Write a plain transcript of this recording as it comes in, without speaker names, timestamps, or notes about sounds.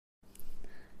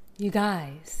You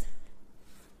guys,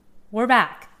 we're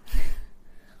back.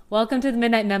 Welcome to the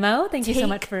Midnight Memo. Thank you so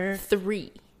much for...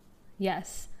 3.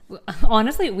 Yes.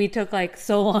 Honestly, we took like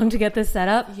so long to get this set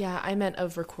up. Yeah, I meant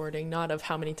of recording, not of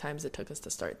how many times it took us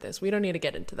to start this. We don't need to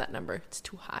get into that number. It's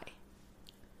too high.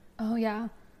 Oh, yeah.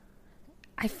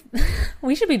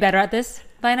 We should be better at this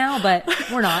by now, but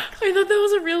we're not. I thought that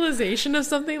was a realization of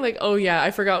something. Like, oh yeah, I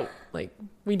forgot, like,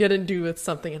 we didn't do with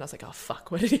something. And I was like, oh fuck,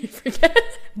 what did he forget?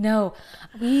 No,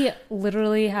 we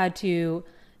literally had to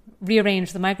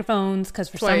rearrange the microphones because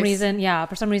for some reason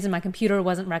my computer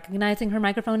wasn't recognizing her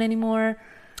microphone anymore.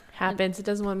 Happens. It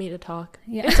doesn't want me to talk.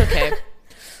 Yeah. It's okay.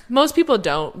 Most people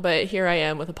don't, but here I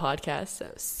am with a podcast,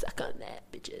 so suck on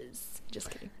that, bitches. Just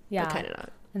kidding. Yeah. But kind of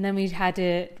not. And then we had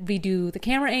to redo the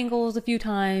camera angles a few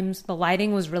times. The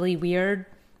lighting was really weird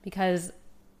because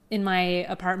in my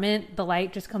apartment, the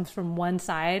light just comes from one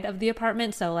side of the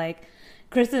apartment. So like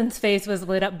Kristen's face was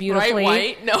lit up beautifully.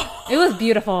 Bright white? No. It was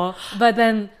beautiful. But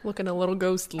then looking a little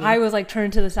ghostly. I was like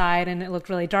turned to the side and it looked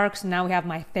really dark. So now we have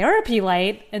my therapy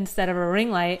light instead of a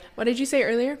ring light. What did you say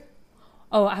earlier?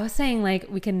 Oh, I was saying like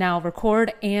we can now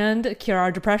record and cure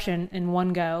our depression in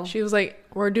one go. She was like,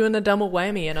 we're doing the double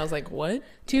whammy. And I was like, what?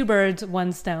 2 birds,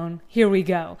 1 stone. Here we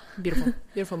go. Beautiful.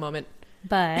 Beautiful moment.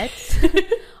 But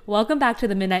welcome back to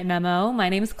the Midnight Memo. My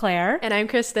name is Claire. And I'm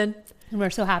Kristen. And we're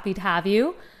so happy to have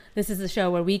you. This is the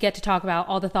show where we get to talk about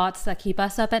all the thoughts that keep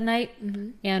us up at night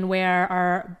and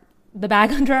where the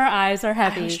bag under our eyes are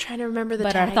heavy. I was trying to remember the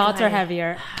but our thoughts are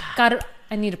heavier.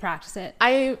 I need to practice it.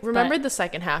 I remembered the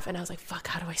second half and I was like, fuck,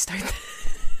 how do I start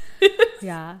this?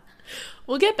 Yeah.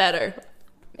 We'll get better.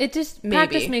 It just,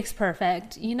 practice makes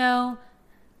perfect, you know?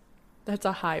 That's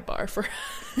a high bar for...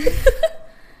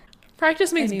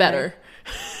 Practice makes better.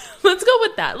 Let's go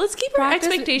with that. Let's keep our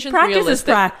expectations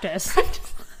realistic. Practice is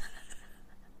practice.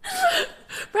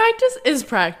 Practice is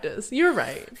practice. You're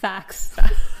right. Facts.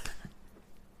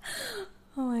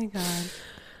 Oh my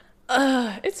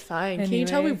God. It's fine. Anyway. Can you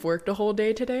tell we've worked a whole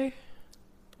day today?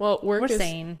 Well, work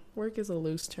is a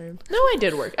loose term. No, I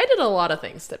did work. I did a lot of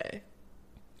things today.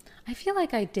 I feel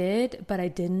like I did, but I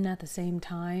didn't at the same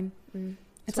time.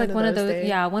 It's like one of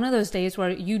those days where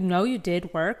you know you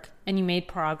did work and you made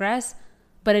progress,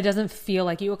 but it doesn't feel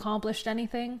like you accomplished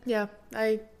anything. Yeah,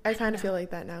 I kind of feel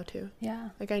like that now too. Yeah.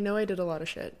 Like I know I did a lot of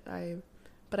shit.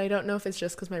 But I don't know if it's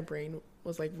just because my brain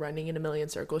was like running in a million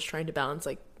circles trying to balance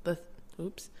like the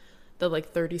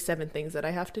 37 things that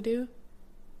I have to do.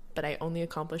 But I only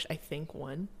accomplished, I think,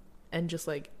 1 and just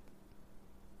like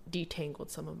detangled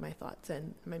some of my thoughts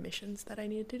and my missions that I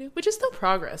needed to do, which is still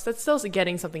progress. That's still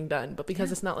getting something done. But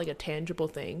because it's not like a tangible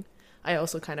thing, I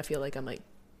also kind of feel like I'm like,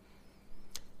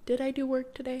 did I do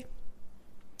work today?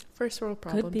 First world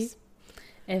problems. Could be.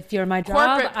 If you're my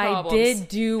job, I did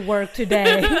do work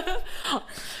today.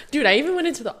 Dude, I even went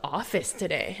into the office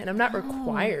today and I'm not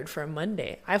required for a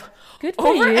Monday. Good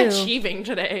for you. Overachieving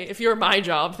today. If you're my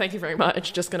job, thank you very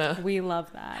much. Just gonna we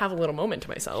love that. Have a little moment to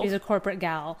myself. She's a corporate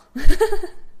gal.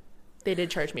 They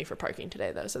did charge me for parking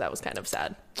today though, so that was kind of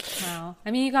sad. Wow.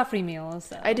 I mean, you got free meals.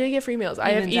 So I did get free meals.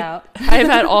 I have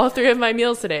had all 3 of my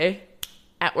meals today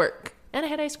at work. And I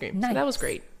had ice cream. Nice. So that was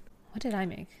great. What did I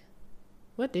make?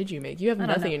 What did you make? You have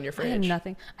nothing in your fridge. I have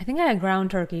nothing. I think I had ground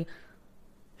turkey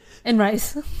and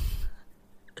rice.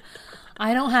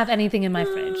 I don't have anything in my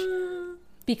fridge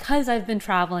because I've been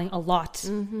traveling a lot.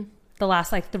 The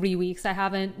last like 3 weeks. I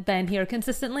haven't been here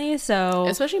consistently, so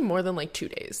especially more than like 2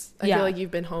 days. I feel like you've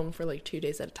been home for like 2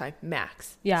 days at a time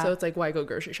max. Yeah. So it's like, why go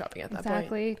grocery shopping at that point?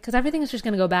 Exactly. Because everything is just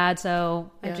going to go bad. So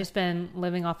I've just been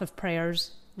living off of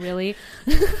prayers, really.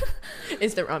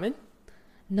 Is there ramen?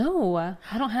 No,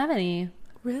 I don't have any.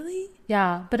 Really?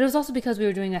 Yeah, but it was also because we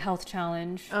were doing a health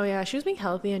challenge. Oh yeah, she was being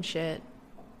healthy and shit.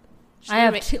 I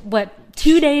have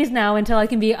 2 days now until I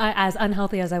can be as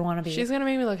unhealthy as I want to be. She's gonna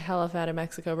make me look hella fat in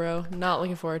Mexico, bro. Not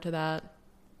looking forward to that.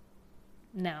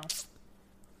 No.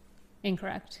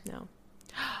 Incorrect. No.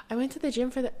 I went to the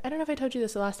gym I don't know if I told you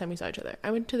this the last time we saw each other.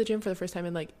 I went to the gym for the first time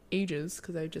in like ages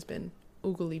because I've just been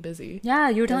oogly busy. Yeah,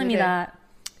 you were telling me that.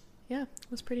 Yeah,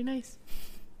 it was pretty nice.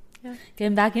 Yeah.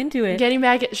 Getting back into it.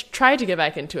 Tried to get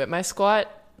back into it. My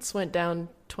squats went down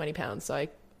 20 pounds, so I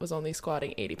was only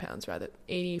squatting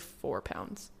 84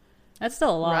 pounds. That's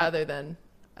still a lot. Rather than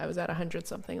I was at 100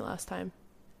 something last time.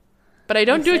 But I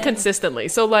don't do it consistently.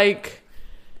 So like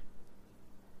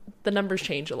the numbers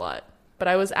change a lot. But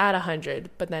I was at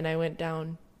 100, but then I went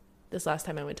down this last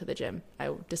time I went to the gym.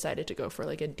 I decided to go for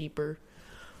like a deeper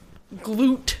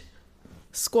glute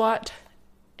squat.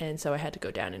 And so I had to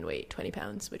go down in weight 20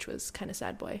 pounds, which was kind of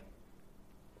sad boy.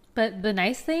 But the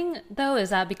nice thing, though, is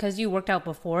that because you worked out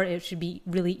before, it should be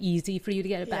really easy for you to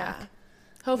get it back.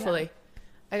 Hopefully.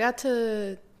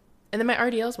 and then my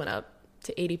RDLs went up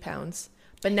to 80 pounds.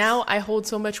 But now I hold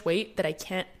so much weight that I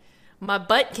can't, my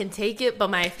butt can take it,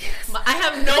 but I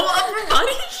have no upper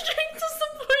body strength to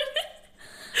support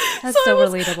it. That's so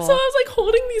relatable. So I was like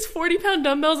holding these 40-pound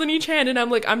dumbbells in each hand, and I'm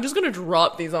like, I'm just going to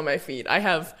drop these on my feet. I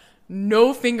have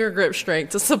no finger grip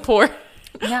strength to support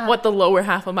what the lower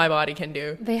half of my body can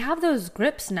do. They have those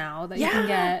grips now that you can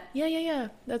get. Yeah.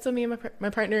 That's what me and my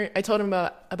partner, I told him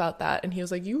about that, and he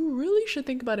was like, you really should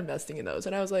think about investing in those.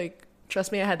 And I was like,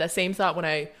 trust me, I had that same thought when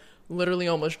I literally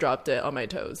almost dropped it on my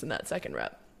toes in that second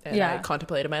rep. And I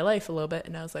contemplated my life a little bit,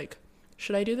 and I was like,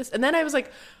 should I do this? And then I was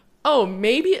like, oh,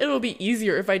 maybe it'll be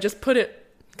easier if I just put it,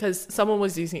 because someone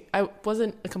was using, I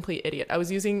wasn't a complete idiot. I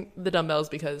was using the dumbbells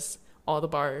because all the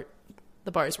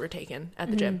bars were taken at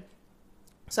the gym.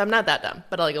 So I'm not that dumb,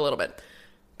 but like a little bit.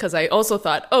 Because I also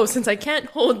thought, oh, since I can't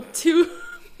hold 2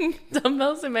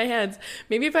 dumbbells in my hands,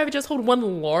 maybe if I would just hold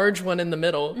one large one in the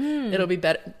middle, it'll be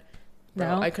better.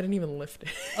 Bro, no. I couldn't even lift it.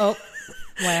 Oh,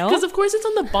 well. Because of course it's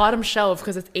on the bottom shelf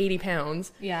because it's 80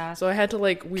 pounds. Yeah. So I had to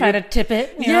like... try to tip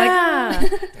it.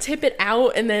 Tip it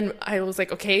out. And then I was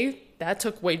like, okay, that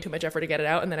took way too much effort to get it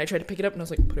out. And then I tried to pick it up and I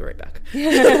was like, put it right back.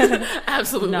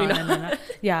 Absolutely not. No.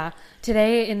 Yeah.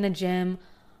 Today in the gym...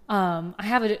 I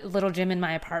have a little gym in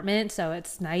my apartment, so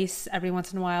it's nice every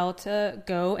once in a while to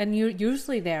go, and you're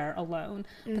usually there alone.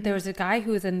 But there was a guy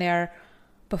who was in there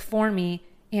before me,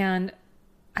 and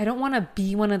I don't want to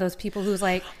be one of those people who's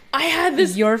like, I had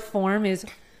this, your form is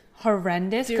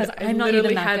horrendous, because I'm not even that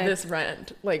good. I literally had this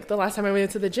rant, like the last time I went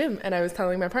to the gym, and I was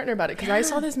telling my partner about it, because I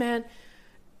saw this man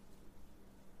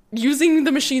using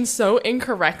the machine so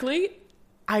incorrectly.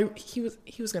 He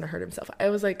was gonna hurt himself. I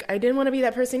was like, I didn't want to be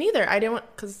that person either. I didn't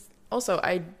want, because also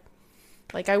I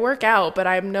work out, but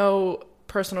I'm no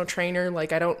personal trainer.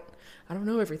 Like I don't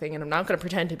know everything, and I'm not gonna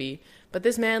pretend to be. But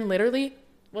this man literally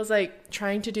was like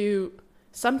trying to do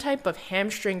some type of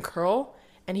hamstring curl,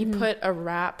 and he put a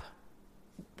wrap.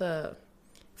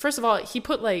 First of all, he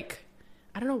put like,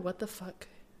 I don't know what the fuck,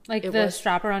 like the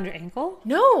strap around your ankle.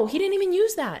 No, he didn't even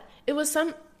use that. It was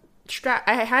some strap.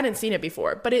 I hadn't seen it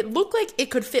before, but it looked like it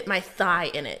could fit my thigh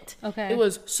in it. Okay. It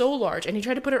was so large, and he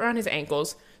tried to put it around his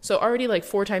ankles, so already like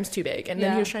 4 times too big. And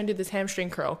then he was trying to do this hamstring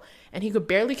curl, and he could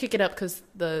barely kick it up because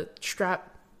the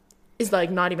strap is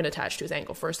like not even attached to his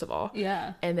ankle, first of all.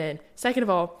 Yeah. And then second of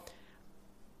all,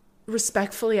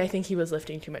 respectfully, I think he was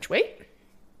lifting too much weight.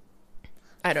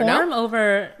 I don't know. Form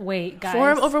over weight, guys.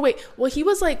 Form over weight. Well, he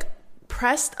was like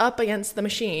pressed up against the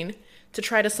machine to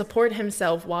try to support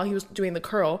himself while he was doing the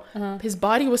curl. His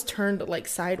body was turned like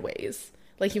sideways.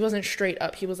 Like he wasn't straight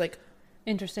up. He was like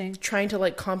interesting, trying to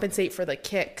like compensate for the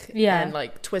kick. Yeah. And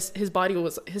like twist his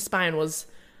spine was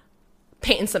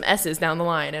painting some S's down the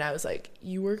line. And I was like,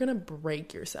 you were gonna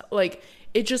break yourself. Like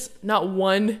it just, not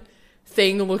one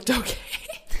thing looked okay.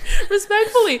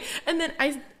 Respectfully. And then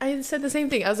I said the same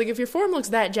thing. I was like, if your form looks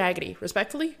that jaggedy,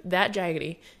 respectfully, that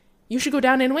jaggedy, you should go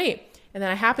down in weight. And then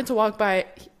I happened to walk by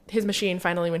his machine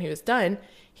finally when he was done.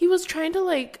 He was trying to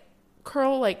like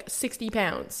curl like 60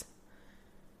 pounds.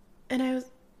 And I was...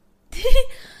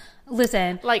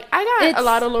 Listen. Like I got a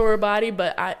lot of lower body,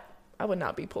 but I would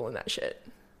not be pulling that shit.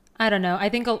 I don't know. I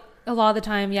think a lot of the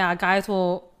time, guys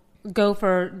will go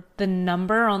for the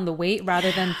number on the weight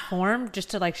rather than form, just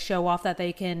to like show off that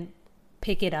they can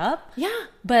pick it up. Yeah.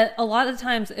 But a lot of the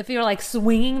times, if you're like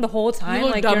swinging the whole time,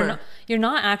 like you're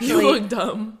not actually... You look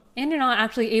dumb. And you're not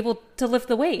actually able to lift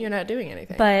the weight. You're not doing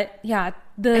anything. But yeah,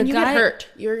 and you get hurt.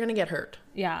 You're going to get hurt.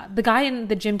 Yeah. The guy in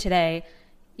the gym today,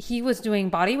 he was doing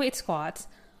body weight squats,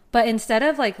 but instead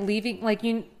of like leaving, like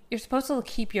you're supposed to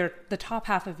keep the top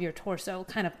half of your torso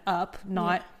kind of up,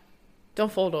 not...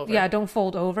 Don't fold over. Yeah, don't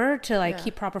fold over to like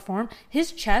keep proper form.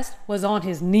 His chest was on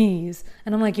his knees.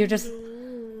 And I'm like, you're just...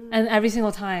 And every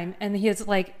single time. And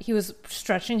he was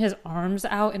stretching his arms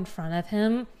out in front of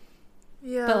him.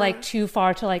 Yeah. But like too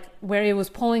far to like where it was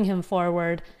pulling him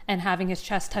forward and having his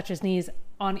chest touch his knees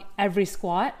on every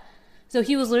squat. So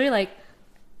he was literally like,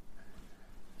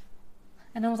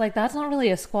 and I was like, that's not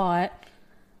really a squat.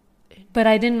 But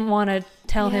I didn't want to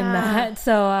tell him that.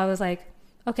 So I was like,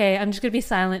 okay, I'm just going to be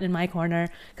silent in my corner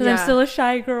because I'm still a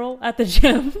shy girl at the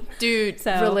gym. Dude,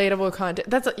 relatable content.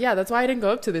 That's why I didn't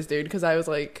go up to this dude, because I was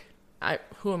like,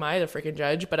 who am I to freaking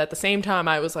judge? But at the same time,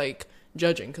 I was like,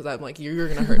 judging, because I'm like, you're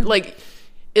gonna hurt. Like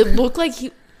it looked like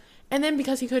and then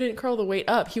because he couldn't curl the weight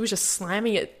up, he was just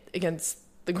slamming it against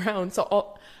the ground.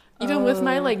 So even with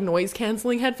my like noise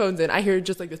canceling headphones in, I hear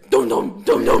just like this dum dum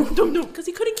dum dum dum dum, because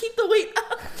he couldn't keep the weight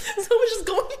up. So it was just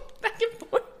going back and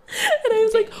forth, and I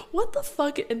was like, what the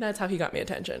fuck? And that's how he got me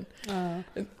attention. I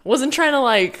wasn't trying to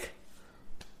like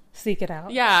seek it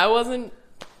out. I wasn't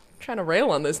trying to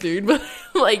rail on this dude, but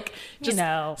like, just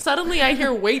suddenly I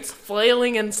hear weights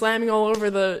flailing and slamming all over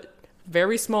the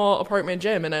very small apartment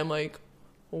gym, and I'm like,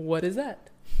 what is that?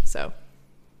 So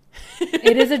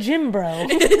it is a gym bro.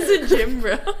 It is a gym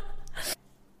bro.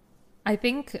 I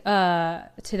think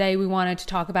today we wanted to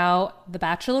talk about The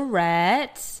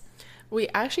Bachelorette. We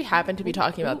actually happened to be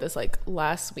talking about this like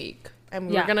last week, and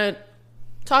we were gonna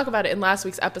talk about it in last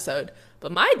week's episode,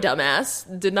 but my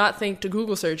dumbass did not think to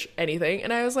Google search anything,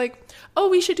 and I was like, oh,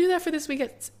 we should do that for this week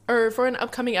or for an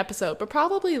upcoming episode, but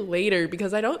probably later,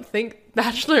 because I don't think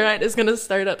Bachelorette is gonna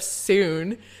start up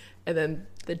soon. And then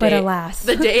the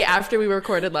day after we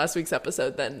recorded last week's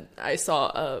episode, then I saw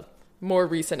a more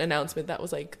recent announcement that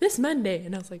was like this Monday,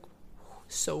 and I was like,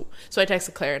 so I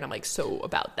texted Claire and I'm like, so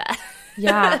about that.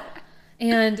 Yeah.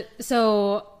 And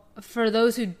so for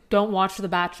those who don't watch The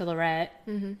Bachelorette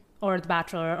or The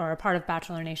Bachelor or a part of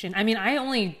Bachelor Nation, I mean, I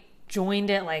only joined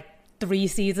it like 3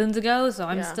 seasons ago, so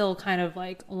I'm still kind of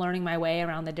like learning my way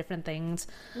around the different things.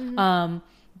 But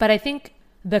I think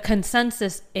the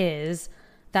consensus is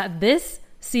that this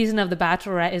season of The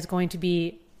Bachelorette is going to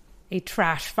be a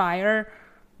trash fire,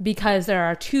 because there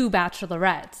are 2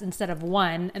 bachelorettes instead of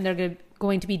 1, and they're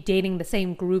going to be dating the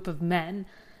same group of men.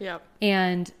 Yep.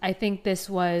 And I think this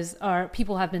was, or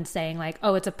people have been saying like,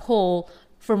 oh, it's a pull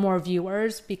for more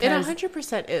viewers, because it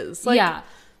 100% is. Like,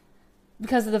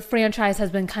 because the franchise has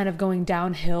been kind of going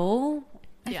downhill,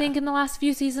 I think, in the last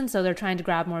few seasons. So they're trying to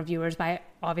grab more viewers by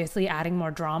obviously adding more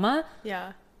drama.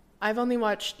 Yeah. I've only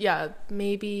watched,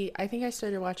 maybe, I think I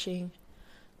started watching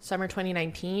summer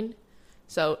 2019.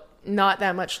 So not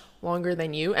that much longer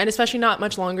than you, and especially not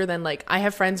much longer than, like, I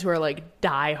have friends who are like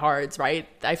diehards, right?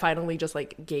 I finally just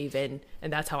like gave in,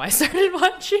 and that's how I started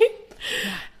watching.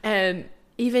 And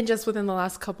even just within the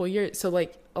last couple years, so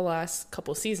like the last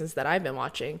couple seasons that I've been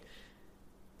watching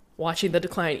the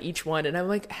decline each one, and I'm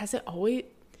like,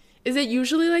 is it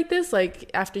usually like this, like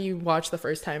after you watch the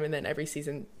first time and then every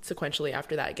season sequentially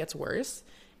after that it gets worse?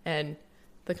 And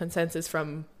the consensus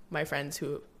from my friends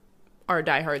who are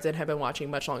diehards and have been watching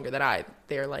much longer than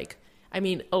they're like, I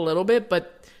mean, a little bit,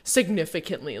 but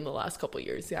significantly in the last couple of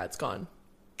years, it's gone.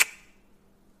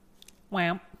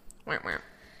 Wow. Wah, wah.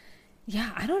 Yeah,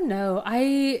 I don't know.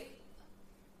 I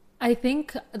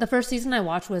think the first season I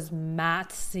watched was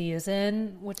Matt's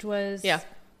season, which was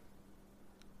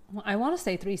I want to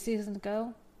say 3 seasons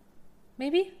ago,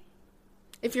 maybe.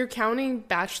 If you're counting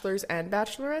bachelors and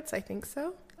bachelorettes, I think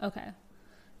so. Okay,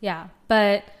 yeah,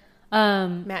 but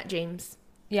Matt James.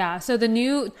 Yeah, so the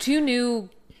 2 new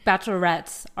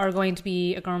bachelorettes are going to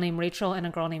be a girl named Rachel and a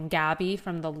girl named Gabby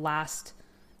from the last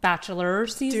Bachelor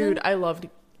season. Dude, I loved,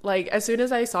 like, as soon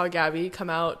as I saw Gabby come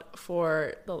out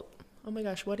for the, oh my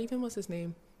gosh, what even was his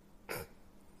name?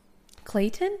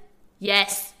 Clayton?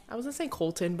 Yes. I was gonna say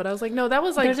Colton, but I was like, no, that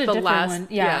was like the last one.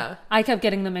 Yeah. I kept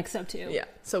getting them mixed up too. Yeah.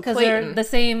 So because they're the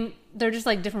same. They're just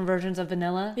like different versions of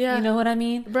vanilla. Yeah. You know what I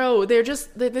mean? Bro, they're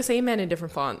the same men in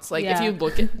different fonts. Like, if you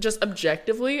look at just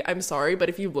objectively, I'm sorry, but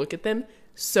if you look at them,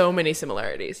 so many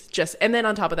similarities. And then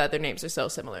on top of that, their names are so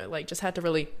similar. Like, just had to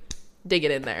really dig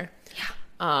it in there.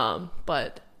 Yeah.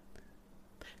 But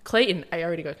Clayton, I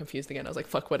already got confused again. I was like,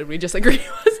 fuck, what did we just agree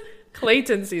was?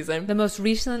 Clayton season. The most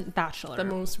recent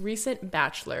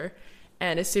Bachelor.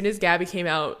 And as soon as Gabby came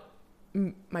out,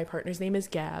 my partner's name is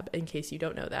Gab, in case you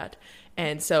don't know that.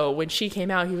 And so when she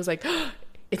came out, he was like, oh,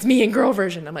 it's me in girl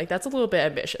version. I'm like, that's a little bit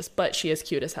ambitious, but she is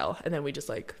cute as hell. And then we just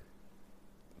like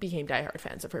became diehard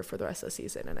fans of her for the rest of the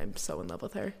season. And I'm so in love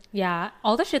with her. Yeah.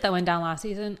 All the shit that went down last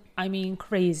season. I mean,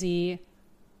 crazy.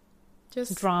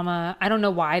 Just drama. I don't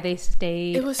know why they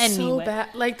stayed. It was so bad.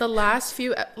 Like the last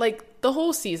few, like the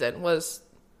whole season was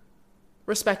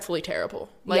respectfully terrible.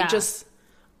 Like just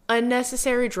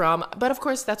unnecessary drama. But of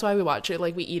course, that's why we watch it.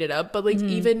 Like, we eat it up. But like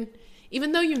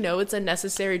even though you know it's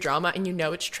unnecessary drama and you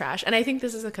know it's trash, and I think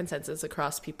this is a consensus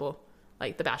across people,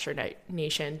 like the Bachelor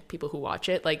Nation, people who watch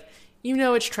it, like, you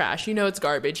know it's trash, you know it's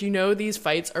garbage, you know these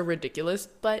fights are ridiculous,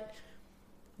 but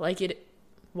like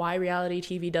why reality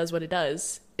TV does what it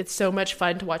does. It's so much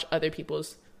fun to watch other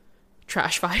people's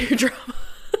trash fire drama.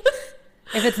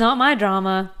 If it's not my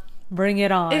drama, bring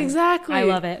it on. Exactly. I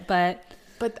love it, but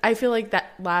I feel like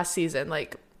that last season,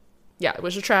 like, yeah, it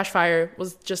was a trash fire,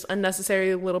 was just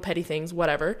unnecessary little petty things,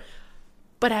 whatever.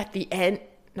 But at the end,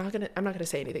 I'm not gonna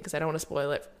say anything because I don't want to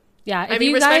spoil it. Yeah, I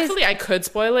mean, respectfully, I could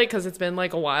spoil it because it's been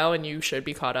like a while and you should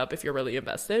be caught up if you're really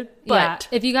invested. But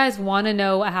yeah, if you guys want to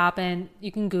know what happened,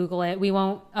 you can Google it. We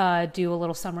won't do a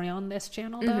little summary on this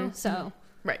channel though. So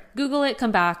right, Google it,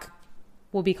 come back,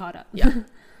 we'll be caught up. Yeah.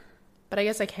 But I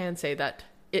guess I can say that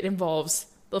it involves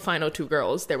the final 2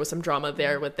 girls. There was some drama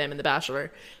there with them in The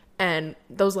Bachelor. And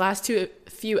those last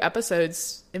few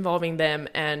episodes involving them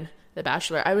and The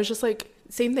Bachelor, I was just like,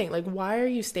 same thing. Like, why are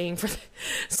you staying for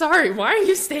Sorry, why are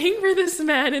you staying for this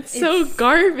man? It's so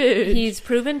garbage. He's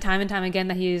proven time and time again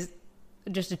that he's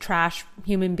just a trash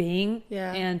human being.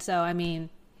 Yeah. And so, I mean,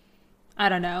 I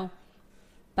don't know.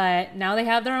 But now they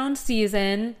have their own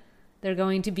season. They're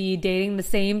going to be dating the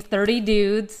same 30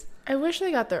 dudes. I wish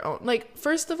they got their own. Like,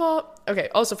 first of all, okay,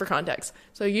 also for context.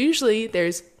 So usually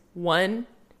there's one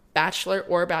bachelor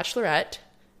or bachelorette,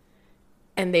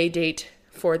 and they date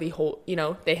for the whole, you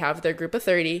know, they have their group of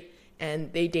 30,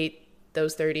 and they date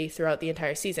those 30 throughout the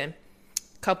entire season.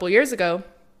 A couple years ago,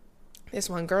 this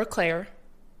one girl, Claire,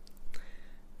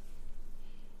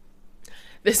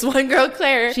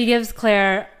 She gives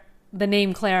Claire, the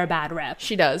name Claire, a bad rep.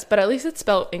 She does, but at least it's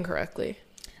spelled incorrectly.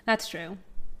 That's true.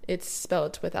 It's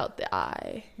spelled without the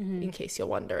I, in case you're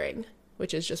wondering,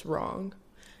 which is just wrong.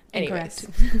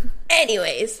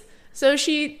 Anyways, so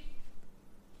she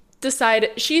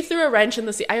decided, she threw a wrench in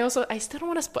the sea. I still don't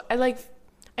want to spoil.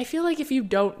 I feel like if you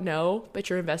don't know, but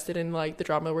you're invested in like the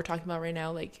drama we're talking about right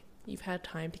now, like you've had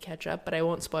time to catch up, but I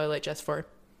won't spoil it just for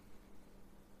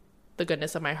the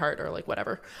goodness of my heart or like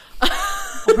whatever.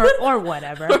 or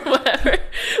whatever.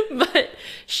 But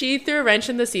she threw a wrench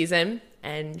in the season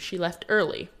and she left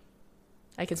early.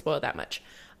 I can spoil that much.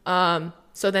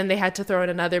 So then they had to throw in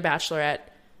another bachelorette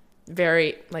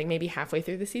very, like maybe halfway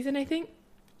through the season, I think.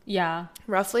 Yeah.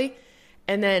 Roughly.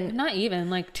 And then... Not even,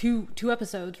 like two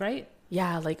episodes, right?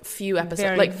 Yeah, like few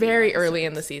episodes. Very early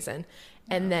in the season.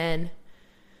 Yeah. And then...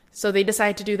 So they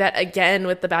decided to do that again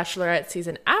with the Bachelorette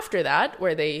season after that,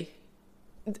 where they...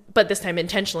 But this time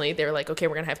intentionally, they were like, okay,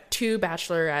 we're going to have two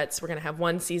Bachelorettes. We're going to have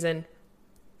one season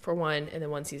for one and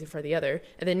then one season for the other.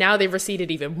 And then now they've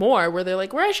receded even more, where they're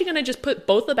like, we're actually going to just put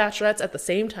both the Bachelorettes at the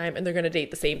same time, and they're going to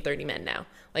date the same 30 men now.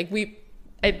 Like,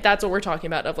 that's what we're talking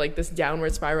about, of like this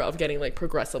downward spiral of getting like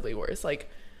progressively worse. Like,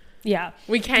 yeah,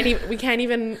 we can't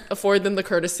even afford them the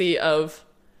courtesy of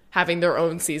having their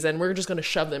own season. We're just going to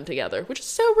shove them together, which is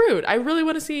so rude. I really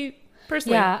want to see,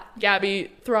 personally,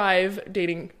 Gabby thrive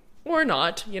dating or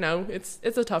not. You know, it's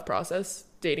a tough process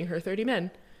dating her 30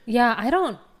 men. Yeah,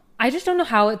 I just don't know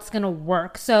how it's going to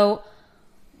work. So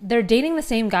they're dating the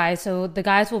same guys. So the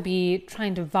guys will be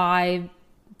trying to vibe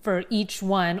for each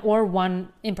one, or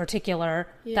one in particular,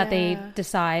 that they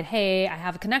decide, hey, I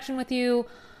have a connection with you.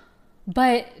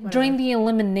 But during the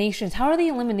eliminations, how are the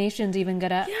eliminations even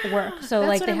gonna work? So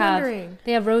like they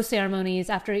have rose ceremonies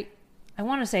after, I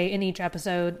want to say in each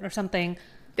episode or something.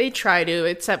 They try to,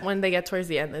 except when they get towards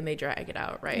the end, then they drag it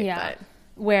out, right? Yeah, but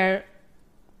where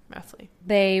roughly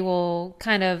they will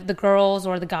kind of, the girls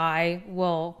or the guy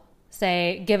will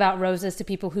say, give out roses to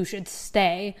people who should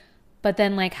stay. But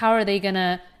then like, how are they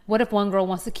gonna? What if one girl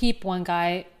wants to keep one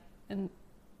guy and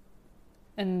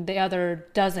the other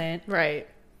doesn't? Right.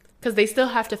 Because they still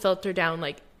have to filter down,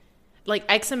 like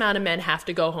X amount of men have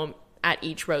to go home at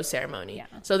each rose ceremony. Yeah.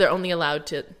 So they're only allowed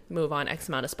to move on X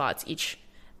amount of spots each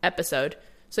episode.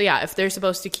 So yeah, if they're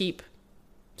supposed to keep,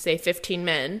 say, 15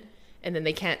 men, and then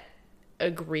they can't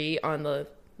agree on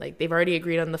they've already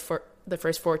agreed on the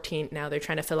first 14, now they're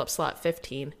trying to fill up slot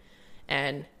 15,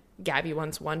 and Gabby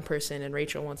wants one person and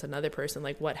Rachel wants another person,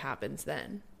 like what happens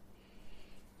then?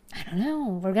 I don't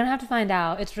know. We're gonna have to find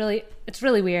out. It's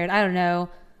really weird. I don't know.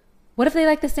 What if they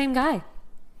like the same guy?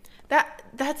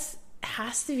 That's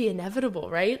has to be inevitable,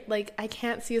 right? Like, I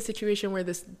can't see a situation where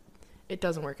it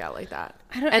doesn't work out like that.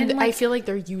 I feel like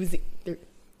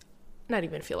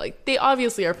they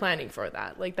obviously are planning for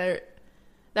that. Like,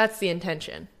 that's the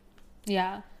intention.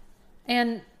 Yeah.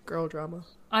 And girl drama.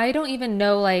 I don't even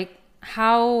know like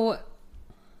how,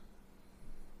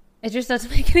 it just doesn't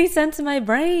make any sense in my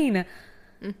brain.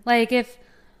 Like, if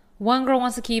one girl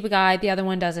wants to keep a guy, the other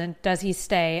one doesn't, does he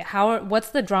stay? What's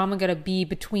the drama going to be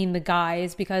between the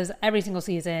guys? Because every single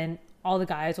season, all the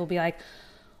guys will be like,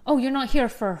 oh, you're not here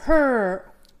for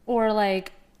her. Or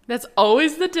like... That's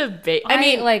always the debate. I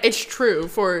mean, like, it's true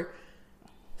for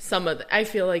some of I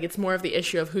feel like it's more of the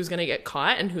issue of who's going to get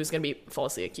caught and who's going to be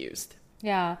falsely accused.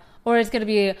 Yeah. Or it's going to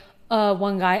be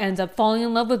one guy ends up falling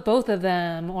in love with both of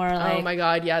them. Or like... Oh my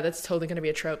God, yeah, that's totally going to be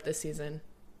a trope this season.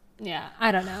 Yeah,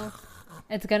 I don't know.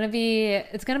 It's gonna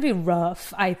be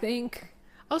rough, I think.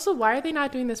 Also, why are they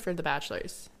not doing this for the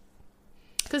Bachelors?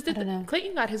 Because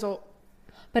Clayton got his old...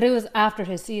 But it was after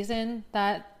his season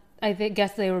that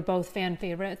guess they were both fan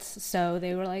favorites, so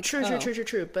they were like... True.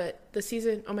 But the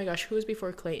season... Oh my gosh, who was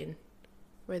before Clayton?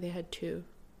 Where they had two.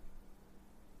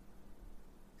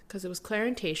 Because it was Claire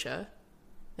and Tayshia,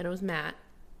 and it was Matt.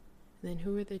 And then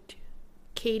who were the two?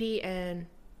 Katie and...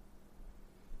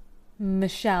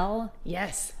 Michelle.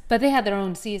 Yes. But they had their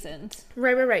own seasons.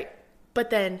 Right.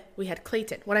 But then we had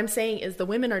Clayton. What I'm saying is the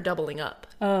women are doubling up.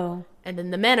 Oh. And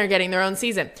then the men are getting their own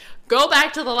season. Go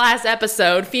back to the last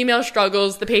episode. Female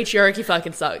struggles. The patriarchy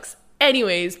fucking sucks.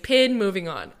 Anyways, Pin, moving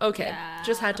on. Okay. Yeah.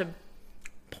 Just had to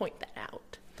point that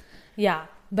out. Yeah.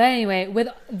 But anyway, with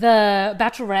the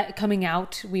Bachelorette coming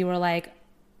out, we were like,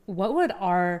 what would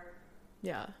our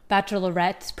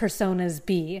Bachelorette personas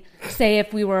be? Say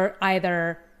if we were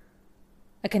either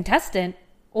a contestant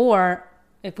or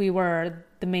if we were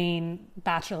the main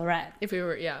Bachelorette. If we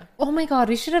were, yeah. Oh my God,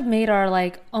 we should have made our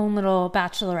like own little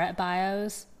Bachelorette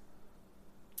bios.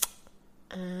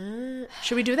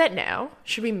 Should we do that now?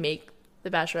 Should we make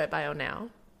the Bachelorette bio now?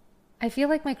 I feel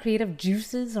like my creative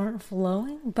juices aren't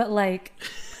flowing, but like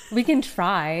we can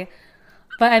try.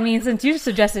 But I mean, since you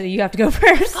suggested it, you have to go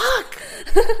first. Fuck!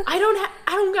 I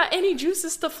don't got any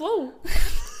juices to flow.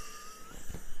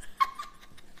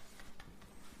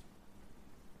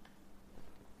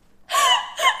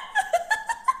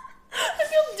 I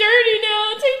feel dirty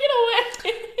now. Take it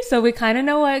away. So we kind of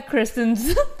know what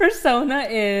Kristen's persona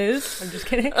is. I'm just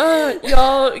kidding.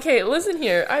 Y'all, okay, listen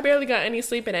here. I barely got any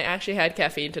sleep and I actually had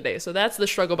caffeine today. So that's the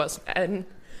struggle bus. And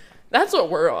that's what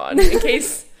we're on. In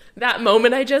case that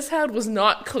moment I just had was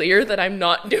not clear that I'm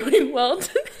not doing well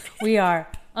today. We are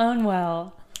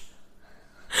unwell.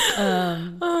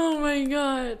 Oh my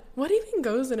God. What even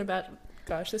goes in a bachelor?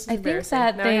 Gosh, this is embarrassing.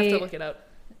 That now I have to look it up.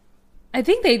 I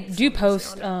think they do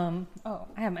post. Oh,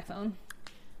 I have my phone.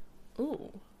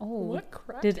 Ooh. Oh, what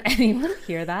crap. Did anyone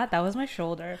hear that? That was my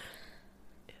shoulder.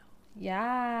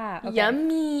 Yeah. Okay.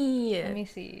 Yummy. Let me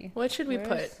see. What should we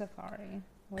put? Safari.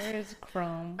 Where is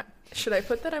Chrome? Should I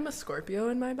put that I'm a Scorpio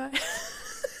in my bio?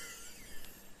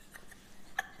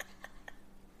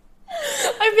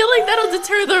 I feel like that'll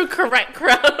deter the correct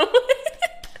crowd.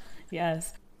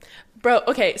 Yes. Bro,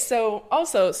 okay, so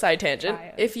also side tangent.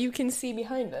 If you can see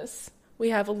behind us, we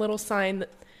have a little sign,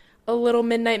 a little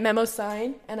midnight memo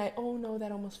sign, and oh no,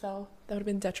 that almost fell. That would have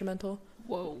been detrimental.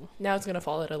 Whoa. Now it's going to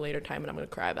fall at a later time and I'm going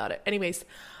to cry about it. Anyways.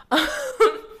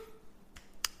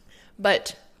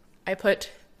 But I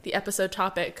put the episode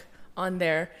topic on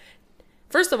there.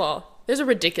 First of all, there's a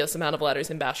ridiculous amount of letters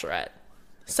in Bachelorette.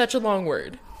 Such a long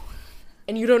word.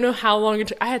 And you don't know how long it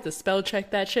took. I had to spell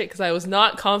check that shit because I was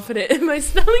not confident in my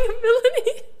spelling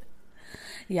ability.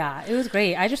 Yeah, it was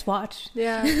great. I just watched.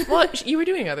 Yeah. Well, you were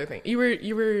doing other things. You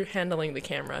were handling the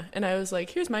camera. And I was like,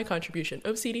 here's my contribution.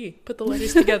 OCD. Put the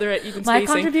letters together at even spacing.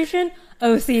 My contribution?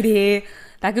 OCD.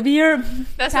 That could be your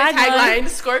That's my tagline.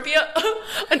 Scorpio.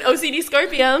 An OCD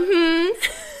Scorpio.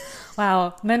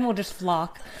 Wow. Men will just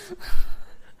flock.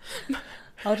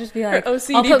 I'll just be like,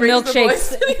 OCD I'll put brings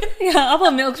milkshakes. Yeah, I'll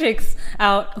put milkshakes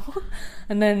out.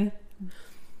 And then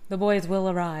the boys will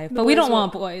arrive. But we don't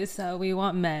want boys, so we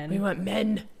want men. We want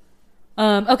men.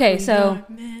 Okay, so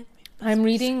I'm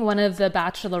reading one of the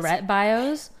Bachelorette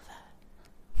bios.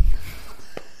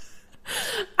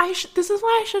 This is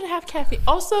why I shouldn't have caffeine.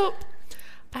 Also,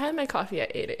 I had my coffee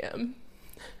at 8 a.m.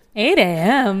 8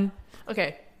 a.m.?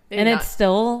 Okay. And it's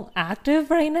still active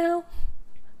right now?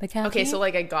 The caffeine? Okay, so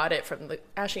like I got it from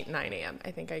actually 9 a.m.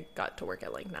 I think I got to work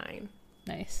at like 9.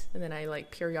 Nice. And then I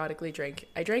like periodically drank.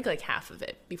 I drank like half of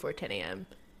it before 10 a.m.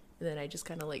 And then I just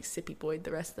kind of like sippy boyed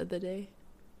the rest of the day.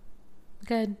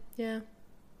 Good. Yeah.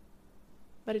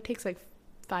 But it takes like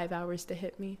 5 hours to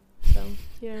hit me. So,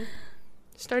 yeah.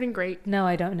 Starting great. No,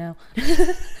 I don't know.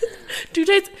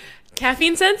 Dude,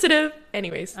 caffeine sensitive.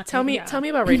 Anyways, tell me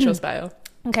about Rachel's bio.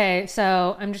 Okay,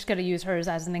 so I'm just going to use hers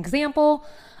as an example.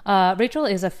 Rachel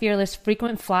is a fearless,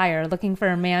 frequent flyer looking for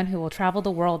a man who will travel the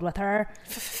world with her.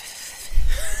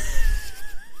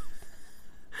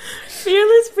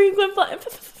 Fearless, frequent flyer.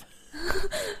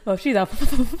 Oh, she's up.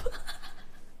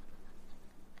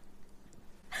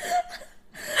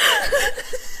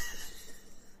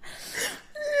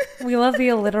 We love the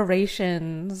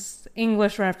alliterations.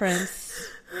 English reference.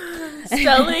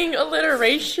 Spelling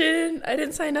alliteration. I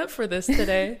didn't sign up for this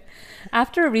today.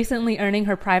 After recently earning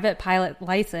her private pilot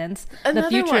license, Another the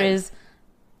future one. is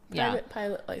Private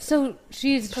pilot license. So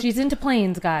she's into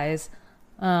planes, guys.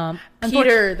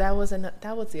 Peter, that was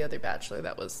the other Bachelor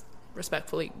that was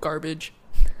respectfully garbage.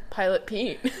 Pilot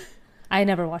Pete. I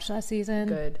never watched that season.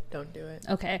 Good, don't do it.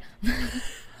 Okay,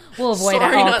 we'll avoid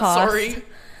at all costs.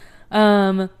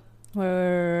 Sorry.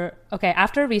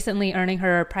 After recently earning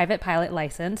her private pilot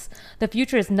license, the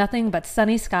future is nothing but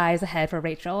sunny skies ahead for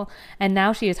Rachel, and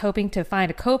now she is hoping to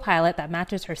find a co-pilot that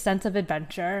matches her sense of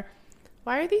adventure.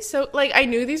 Why are these so, like, I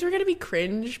knew these were going to be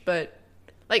cringe, but,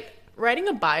 like, writing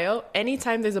a bio,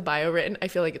 anytime there's a bio written, I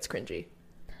feel like it's cringy.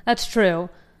 That's true.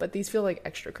 But these feel like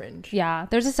extra cringe. Yeah,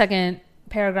 there's a second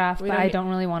paragraph, but I don't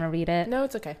really want to read it. No,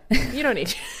 it's okay. You don't need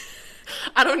to.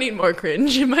 I don't need more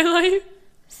cringe in my life.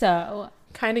 So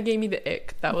kind of gave me the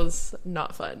ick. That was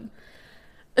not fun.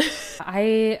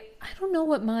 I don't know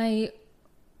what my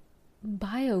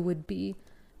bio would be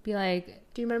like.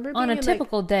 Do you remember on a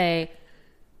typical day,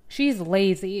 she's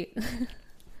lazy.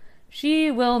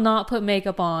 She will not put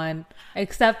makeup on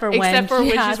except for when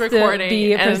she's recording to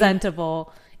be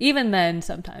presentable. Even then,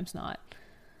 sometimes not.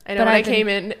 I know, when I came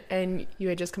in and you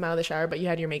had just come out of the shower, but you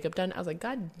had your makeup done, I was like,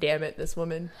 God damn it, this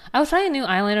woman. I was trying a new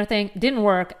eyeliner thing. Didn't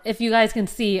work. If you guys can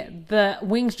see, the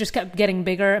wings just kept getting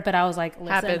bigger, but I was like,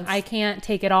 listen, I can't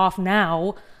take it off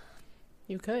now.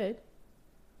 You could.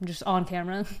 I'm just on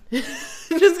camera. Just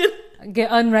gonna... Get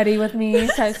unready with me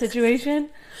type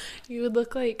situation. You would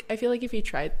look like, I feel like if you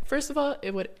tried, first of all,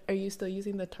 are you still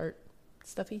using the Tarte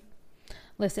Stuffy?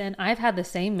 Listen, I've had the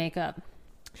same makeup.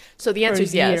 So the answer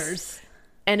is yes.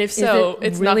 And if so,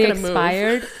 it's really not going to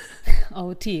expired?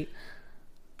 Oh, T.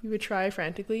 You would try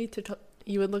frantically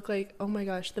you would look like, oh my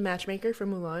gosh, the matchmaker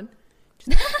from Mulan.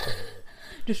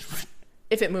 Just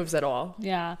if it moves at all.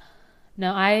 Yeah.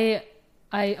 No, I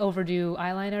overdo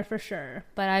eyeliner for sure,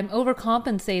 but I'm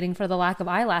overcompensating for the lack of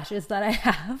eyelashes that I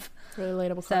have.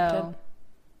 Relatable content.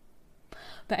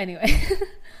 But anyway.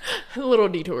 A little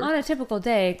detour. On a typical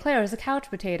day, Claire is a couch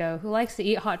potato who likes to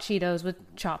eat hot Cheetos with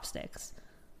chopsticks.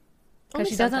 Because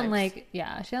she doesn't like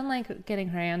getting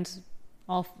her hands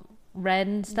all red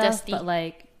and stuff, dusty. But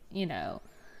like, you know,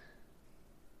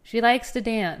 she likes to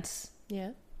dance. Yeah.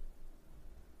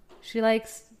 She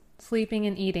likes sleeping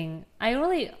and eating.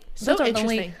 So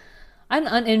interesting. I'm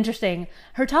uninteresting.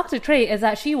 Her toxic trait is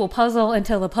that she will puzzle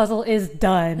until the puzzle is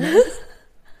done.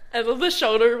 I love the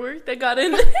shoulder work that got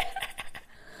in.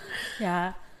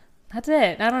 Yeah. That's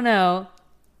it. I don't know.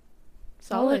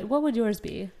 Solid. What would yours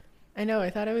be? I know. I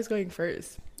thought I was going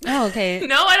first. Oh, okay.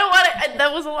 No, I don't want to.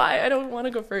 That was a lie. I don't want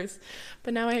to go first.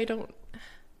 But now I don't.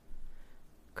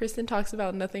 Kristen talks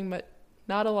about nothing but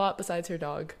not a lot besides her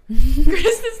dog.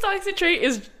 Kristen's toxic trait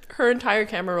is her entire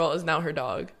camera roll is now her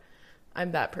dog.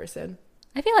 I'm that person.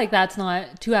 I feel like that's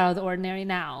not too out of the ordinary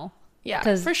now.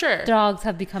 Yeah, for sure. Dogs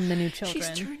have become the new children.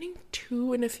 She's turning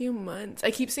 2 in a few months.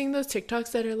 I keep seeing those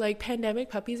TikToks that are like, pandemic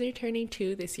puppies are turning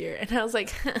 2 this year. And I was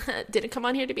like, didn't come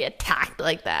on here to be attacked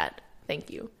like that. Thank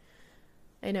you.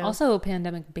 I know. Also,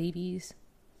 pandemic babies.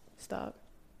 Stop.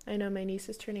 I know, my niece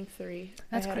is turning 3.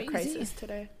 That's I had crazy. a crisis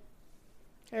today.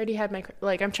 I already had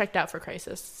I'm checked out for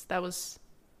crisis. That was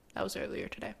earlier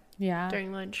today. Yeah.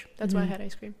 During lunch. That's why I had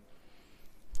ice cream.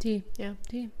 Tea. Yeah.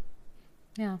 Tea.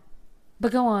 Yeah.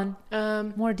 But go on.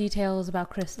 More details about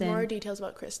Kristen.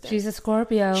 She's a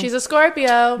Scorpio. She has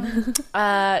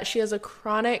a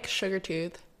chronic sweet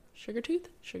tooth.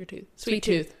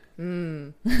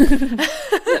 Trying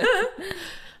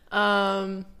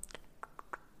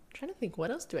to think,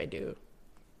 what else do I do?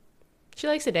 She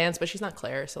likes to dance, but she's not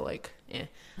Claire, so like, eh.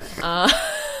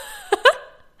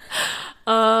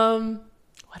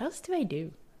 What else do I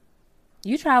do?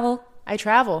 You travel. I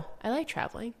travel. I like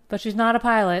traveling. But she's not a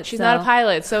pilot. She's not a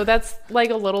pilot, so that's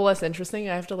like a little less interesting.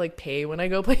 I have to like pay when I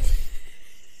go places.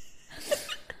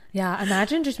 Yeah,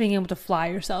 imagine just being able to fly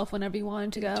yourself whenever you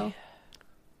wanted to go.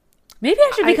 Maybe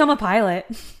I should become a pilot.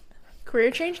 Career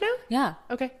change now? Yeah.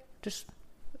 Okay.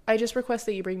 I just request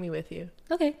that you bring me with you.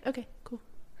 Okay. Okay, cool.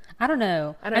 I don't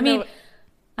know. I mean,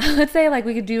 I would say like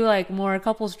we could do like more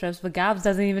couples trips, but Gabs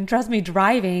doesn't even trust me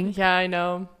driving. Yeah, I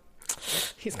know.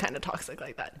 He's kind of toxic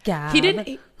like that. Yeah.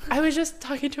 I was just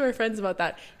talking to our friends about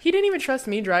that. He didn't even trust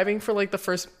me driving for like the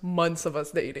first months of us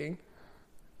dating.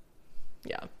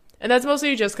 Yeah. And that's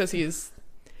mostly just because he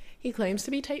claims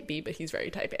to be type B, but he's very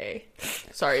type A.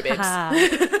 Sorry, babes.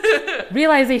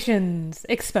 Realizations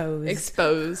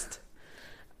exposed.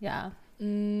 Yeah.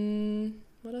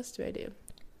 What else do I do?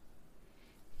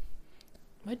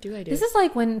 This is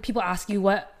like when people ask you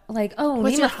what's name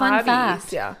a fun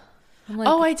fact. Yeah. Like,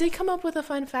 I did come up with a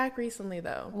fun fact recently,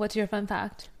 though. What's your fun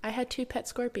fact? I had 2 pet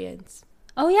scorpions.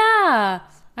 Oh, yeah.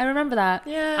 I remember that.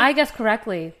 Yeah. I guessed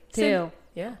correctly, too.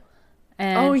 Yeah.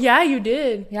 And yeah, you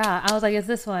did. Yeah. I was like, it's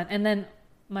this one. And then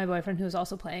my boyfriend, who was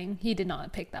also playing, he did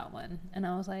not pick that one. And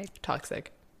I was like...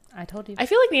 Toxic. I told you. I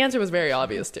feel like the answer was very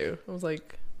obvious, too. I was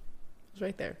like... It was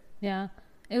right there. Yeah.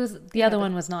 It was... The other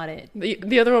one was not it.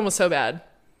 The other one was so bad.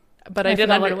 But I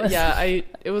didn't... what it was. Yeah,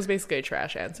 it was basically a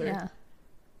trash answer. Yeah.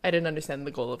 I didn't understand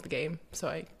the goal of the game, so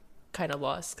I kind of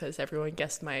lost because everyone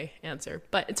guessed my answer.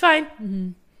 But it's fine. Mm-hmm.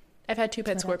 I've had 2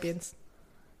 pet scorpions.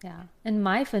 Yeah. And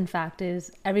my fun fact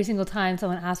is every single time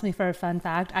someone asks me for a fun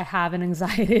fact, I have an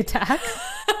anxiety attack.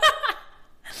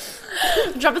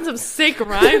 Dropping some sick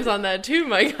rhymes on that too,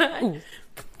 my God. Ooh.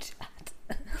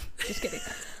 Just kidding.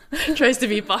 Tries to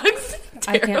beatbox.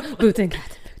 I can't. Boots and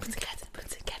cats. Boots and cats.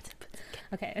 Boots and cats. Boots and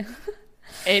cats. Okay.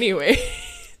 Anyway.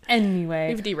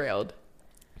 We've derailed.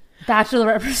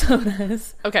 Bachelorette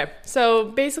personas. Okay.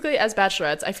 So basically, as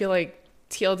bachelorettes, I feel like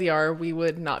TLDR, we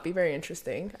would not be very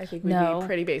interesting. I think we'd be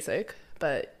pretty basic,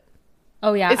 but...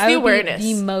 Oh, yeah. It's the awareness.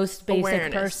 Be the most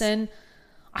basic person.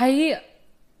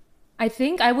 I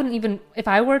think I wouldn't even... If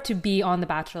I were to be on The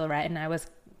Bachelorette and I was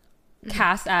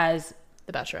cast as...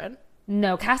 The Bachelorette?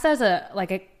 No, cast as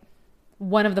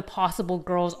one of the possible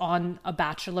girls on a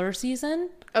Bachelor season.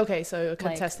 Okay, so a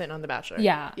contestant on The Bachelor.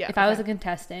 Yeah. If I was a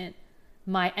contestant,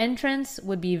 my entrance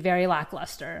would be very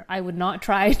lackluster. I would not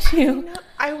try to...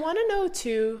 I want to know,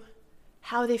 too,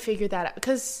 how they figured that out.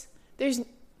 Because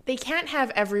they can't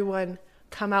have everyone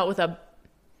come out with a...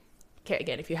 Okay,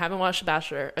 again, if you haven't watched The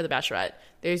Bachelor or The Bachelorette,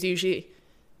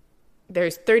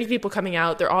 there's 30 people coming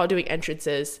out. They're all doing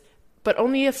entrances. But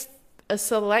only a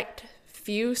select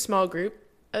few small group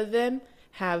of them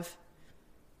have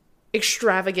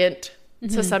extravagant,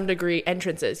 to some degree,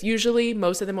 entrances. Usually,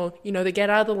 most of them will, they get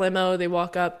out of the limo, they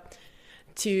walk up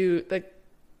to the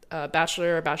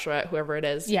bachelor or bachelorette, whoever it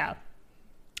is. Yeah.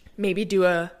 Maybe do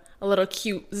a little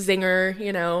cute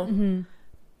zinger,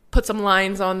 put some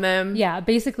lines on them. Yeah,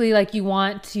 basically, you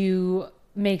want to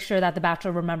make sure that the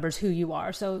bachelor remembers who you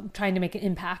are. So trying to make an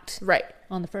impact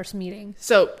on the first meeting.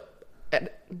 So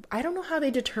I don't know how they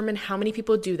determine how many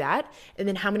people do that and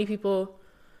then how many people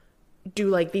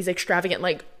do these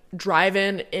extravagant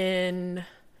driving in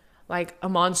a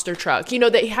monster truck.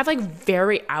 They have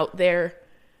very out there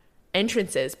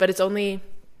entrances, but it's only,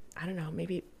 I don't know,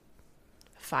 maybe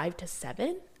 5 to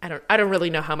 7. I don't really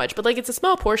know how much, but it's a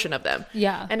small portion of them.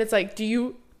 Yeah. And it's do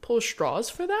you pull straws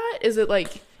for that? Is it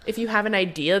if you have an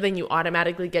idea, then you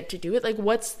automatically get to do it? I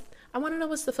want to know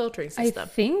what's the filtering system. I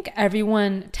think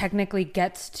everyone technically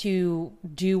gets to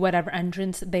do whatever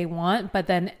entrance they want, but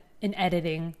then in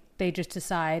editing, they just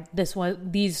decide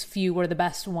these few were the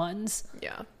best ones.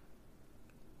 Yeah.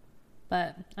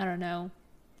 But I don't know.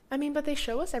 I mean, but they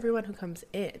show us everyone who comes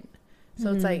in.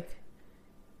 So it's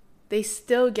they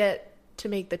still get to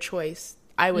make the choice.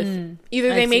 Either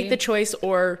they make the choice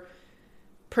or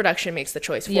production makes the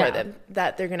choice for them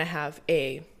that they're going to have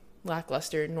a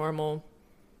lackluster, normal,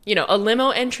 a limo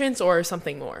entrance or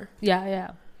something more.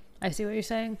 Yeah. I see what you're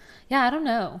saying. Yeah, I don't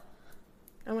know.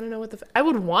 I want to know what I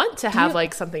would want to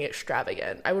have something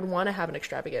extravagant. I would want to have an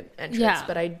extravagant entrance,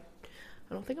 but I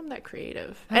don't think I'm that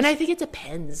creative. And I think it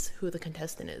depends who the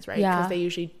contestant is, right? Yeah. Because they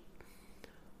usually...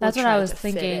 That's what I was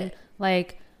thinking.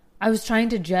 I was trying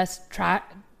to just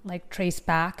trace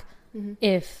back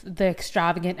if the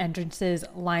extravagant entrances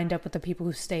lined up with the people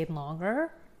who stayed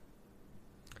longer.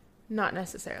 Not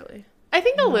necessarily. I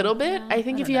think a little bit. I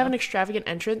think if you have an extravagant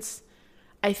entrance,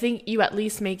 I think you at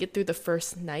least make it through the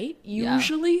first night.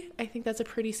 Usually, I think that's a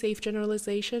pretty safe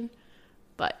generalization,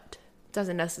 but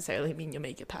doesn't necessarily mean you'll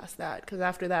make it past that. Because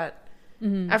after that,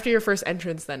 after your first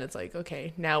entrance, then it's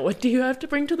okay, now what do you have to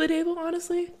bring to the table,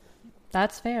 honestly?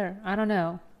 That's fair. I don't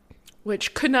know.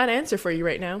 Which could not answer for you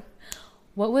right now.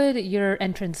 What would your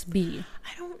entrance be?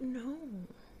 I don't know.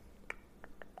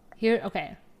 Here's my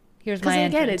entrance. Because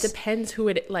again, it depends who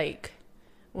it,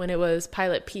 when it was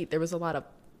Pilot Pete, there was a lot of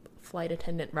flight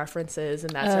attendant references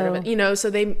and that sort of it, so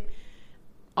they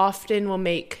often will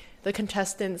make the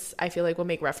contestants, I feel will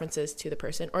make references to the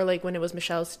person, or when it was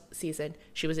Michelle's season,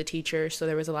 she was a teacher, so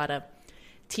there was a lot of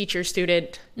teacher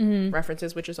student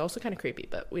references, which is also kind of creepy,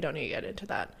 but we don't need to get into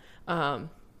that.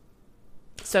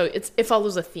 So it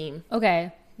follows a theme.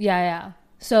 Okay. Yeah.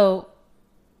 So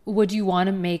would you want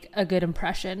to make a good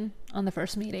impression on the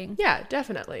first meeting? Yeah,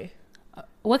 definitely.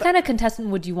 What kind of contestant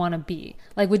would you want to be?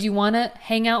 Would you want to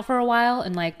hang out for a while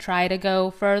and try to go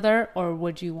further, or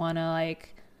would you want to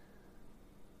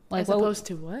as opposed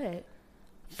to what?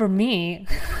 For me,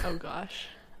 oh gosh,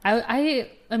 I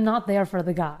am not there for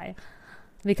the guy,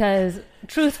 because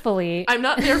truthfully, I'm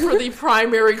not there for the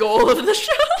primary goal of the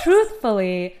show.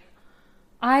 Truthfully,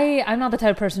 I'm not the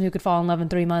type of person who could fall in love in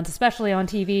 3 months, especially on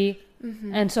TV,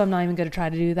 and so I'm not even going to try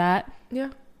to do that. Yeah.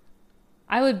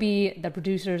 I would be the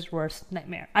producer's worst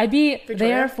nightmare. I'd be Victoria?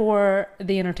 There for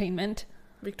the entertainment.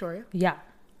 Victoria? Yeah.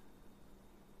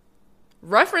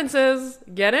 References.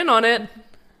 Get in on it.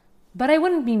 But I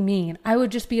wouldn't be mean. I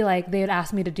would just be they would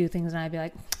ask me to do things and I'd be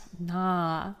like,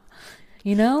 nah.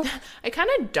 I kind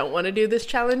of don't want to do this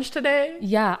challenge today.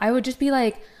 Yeah. I would just be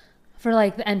for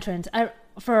the entrance.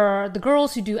 For the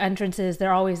girls who do entrances,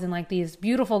 they're always in these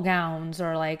beautiful gowns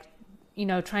or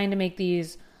trying to make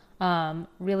these...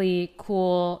 really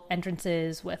cool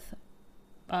entrances with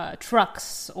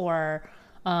trucks or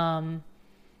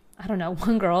I don't know,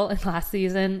 one girl in last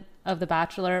season, of The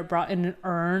Bachelor brought in an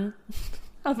urn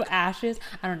of ashes.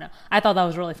 I don't know. I thought that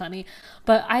was really funny.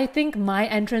 But I think my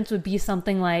entrance would be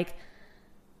something like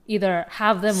either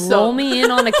have them roll me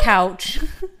in on the couch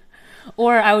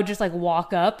or I would just like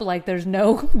walk up like there's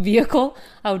no vehicle.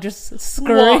 I would just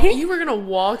scurry. You were going to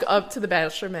walk up to the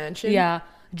Bachelor Mansion? Yeah.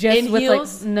 Just in with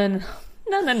heels? Like,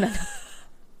 no.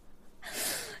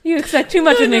 You expect too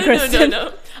much of me, Kristen.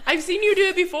 No. I've seen you do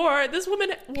it before. This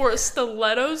woman wore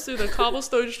stilettos through the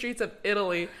cobblestone streets of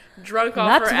Italy, drunk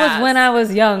off her ass. That was when I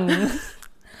was young.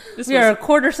 We are a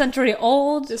quarter century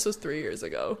old. This was 3 years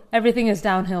ago. Everything is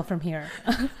downhill from here.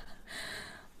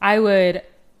 I would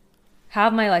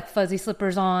have my like fuzzy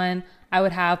slippers on. I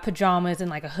would have pajamas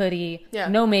and like a hoodie. Yeah.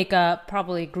 No makeup,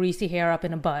 probably greasy hair up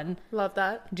in a bun. Love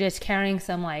that. Just carrying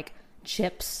some like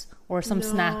chips or some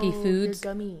snacky foods.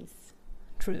 Your gummies.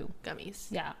 True. Gummies.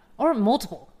 Yeah. Or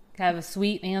multiple. Have a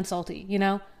sweet and salty, you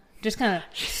know? Just kind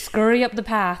of scurry up the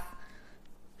path.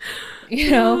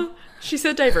 You know? She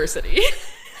said diversity.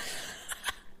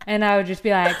 And I would just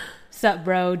be like, sup,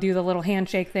 bro, do the little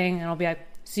handshake thing. And I'll be like,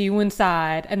 see you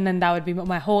inside. And then that would be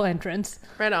my whole entrance.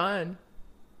 Right on.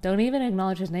 Don't even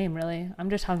acknowledge his name, really. I'm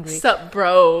just hungry. Sup,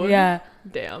 bro. Yeah.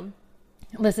 Damn.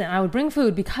 Listen, I would bring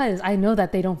food because I know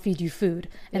that they don't feed you food.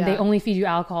 And they only feed you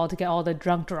alcohol to get all the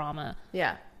drunk drama.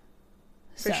 Yeah.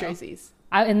 For sure.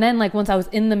 And then, like, once I was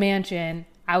in the mansion,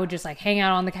 I would just, like, hang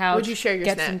out on the couch. Would you share your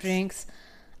get snacks? Some drinks.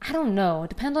 I don't know. It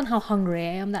depends on how hungry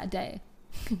I am that day.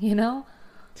 You know?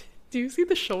 Do you see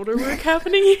the shoulder work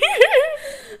happening here?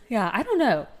 Yeah, I don't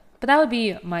know. But that would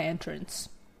be my entrance.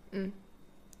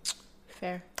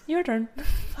 Fair. Your turn.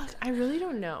 Fuck, I really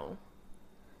don't know.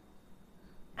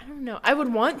 I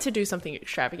would want to do something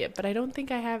extravagant, but I don't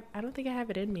think I have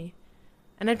it in me.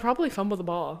 And I'd probably fumble the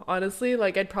ball, honestly.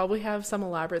 Like, I'd probably have some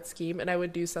elaborate scheme, and I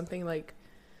would do something like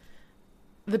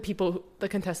the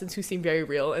contestants who seem very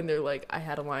real, and they're like, I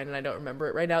had a line and I don't remember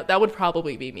it right now. That would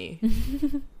probably be me.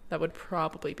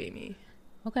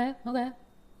 Okay.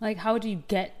 Like, how would you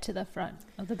get to the front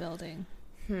of the building?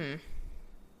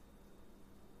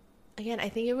 Again, I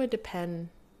think it would depend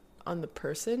on the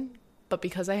person, but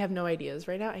because I have no ideas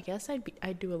right now, I guess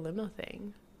I'd do a limo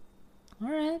thing. All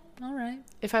right.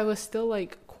 If I was still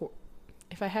like,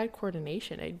 if I had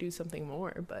coordination, I'd do something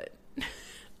more, but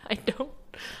I don't.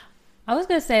 I was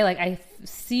gonna say, like, I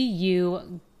see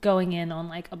you going in on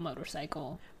like a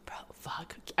motorcycle. Bro,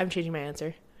 fuck. I'm changing my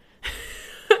answer.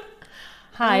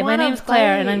 Hi, my name's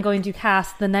Claire, and I'm going to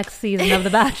cast the next season of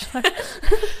The Bachelor.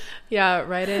 Yeah,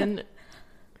 ride in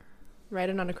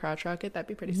on a crotch rocket. That'd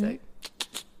be pretty sick.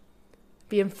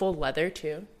 Be in full leather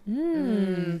too.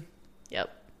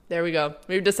 Yep. There we go.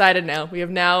 We've decided now. We have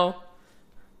now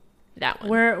that one.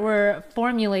 We're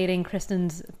formulating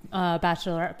Kristen's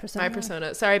Bachelorette persona. My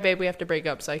persona. Sorry, babe. We have to break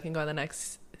up so I can go on the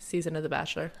next season of The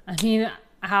Bachelor. I mean,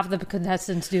 half the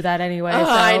contestants do that anyway. Oh,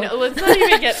 so. I know. Let's not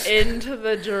even get into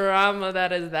the drama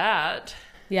that is that.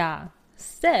 Yeah.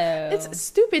 So it's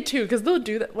stupid too because they'll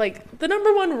do that. Like, the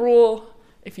number one rule,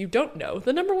 if you don't know,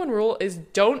 the number one rule is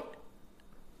don't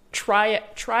try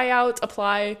out,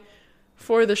 apply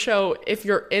for the show if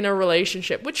you're in a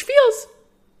relationship, which feels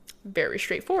very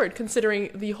straightforward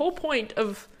considering the whole point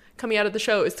of coming out of the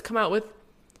show is to come out with,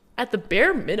 at the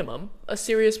bare minimum, a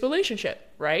serious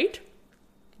relationship, right?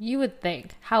 You would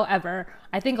think. However,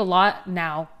 I think a lot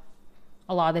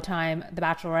of the time, the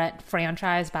Bachelor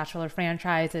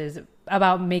franchise is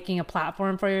about making a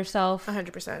platform for yourself.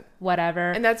 100%.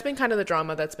 Whatever. And that's been kind of the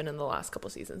drama that's been in the last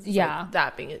couple seasons. It's yeah. Like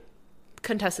that being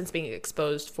contestants being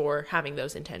exposed for having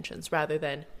those intentions rather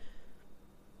than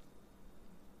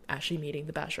actually meeting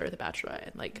the Bachelor or the Bachelorette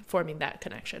and like forming that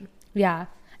connection. Yeah.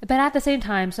 But at the same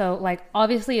time, so like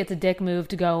obviously it's a dick move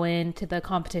to go into the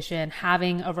competition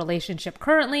having a relationship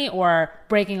currently or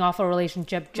breaking off a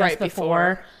relationship just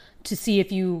before to see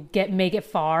if you make it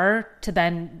far to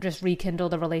then just rekindle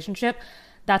the relationship.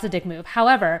 That's a dick move.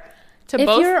 However, to if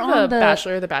both you're on the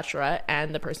Bachelor, the Bachelorette,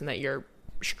 and the person that you're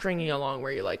stringing along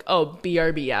where you're like, oh,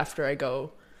 BRB after I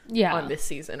go on this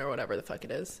season or whatever the fuck it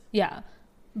is. Yeah.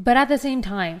 But at the same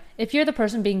time, if you're the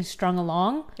person being strung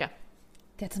along,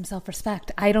 get some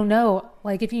self-respect. I don't know.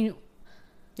 Like if you...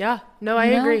 Yeah. No, I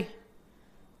agree.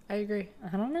 I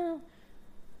don't know.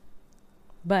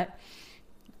 But...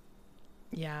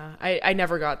 Yeah. I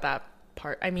never got that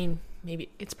part. I mean, maybe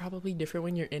it's probably different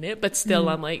when you're in it, but still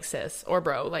I'm like, sis or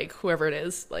bro, like whoever it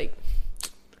is, like...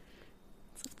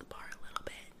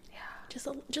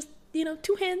 Just you know,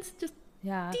 two hands, just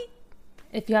Deep.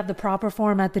 If you have the proper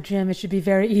form at the gym, it should be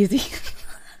very easy.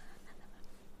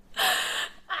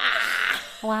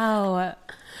 Wow.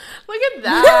 Look at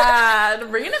that.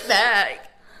 Bringing it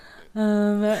back.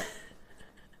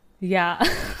 Yeah.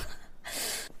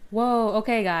 Whoa,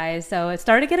 okay, guys. So it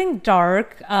started getting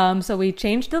dark. So we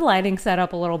changed the lighting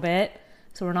setup a little bit,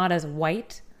 so we're not as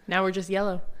white. Now we're just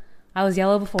yellow. I was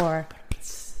yellow before.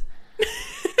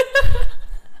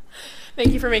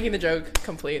 Thank you for making the joke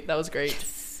complete. That was great.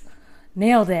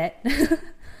 Nailed it.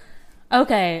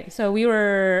 Okay, so we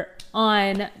were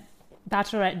on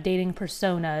Bachelorette dating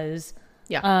personas.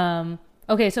 Yeah.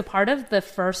 Okay, so part of the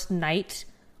first night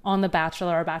on The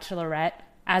Bachelor or Bachelorette,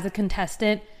 as a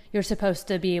contestant, you're supposed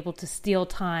to be able to steal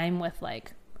time with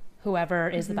like whoever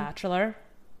is the bachelor,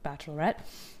 bachelorette.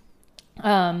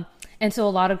 And so a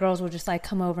lot of girls will just like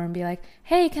come over and be like,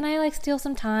 "Hey, can I like steal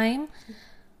some time?"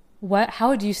 How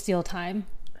would you steal time?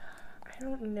 I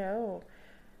don't know.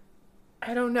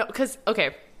 Because,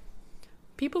 okay,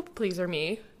 people pleaser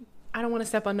me. I don't want to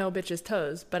step on no bitch's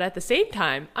toes. But at the same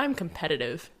time, I'm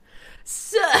competitive.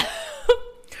 So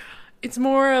it's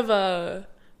more of a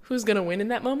who's going to win in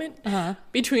that moment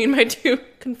between my two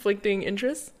conflicting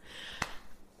interests.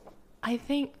 I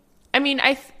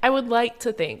would like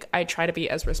to think I try to be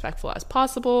as respectful as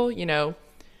possible. You know,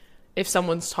 if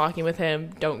someone's talking with him,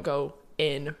 don't go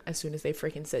in as soon as they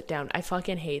freaking sit down. I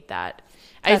fucking hate that.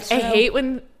 I hate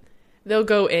when they'll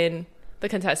go in,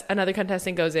 another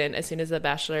contestant goes in as soon as the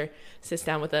bachelor sits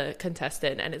down with a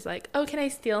contestant and is like, "Oh, can I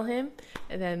steal him?"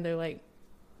 And then they're like,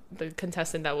 the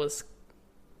contestant that was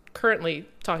currently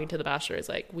talking to the bachelor is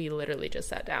like, "We literally just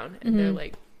sat down." And they're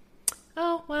like,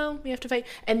 "Oh, well, we have to fight."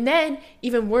 And then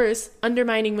even worse,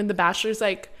 undermining when the bachelor's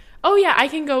like, "Oh yeah, I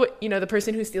can go, you know, the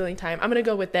person who's stealing time, I'm gonna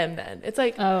go with them then." It's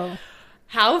like, oh,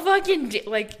 how fucking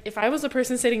like, if I was a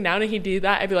person sitting down and he'd do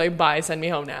that, I'd be like, "Bye, send me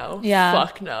home now." Yeah.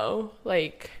 Fuck no.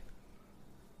 Like,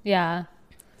 yeah.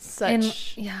 Such.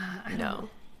 And, yeah.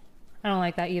 I don't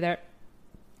like that either.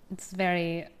 It's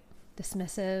very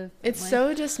dismissive. It's like,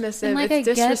 so dismissive. And, like, it's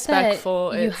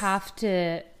disrespectful. You have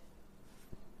to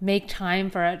make time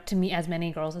for it to meet as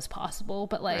many girls as possible.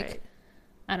 But like, right.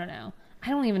 I don't know. I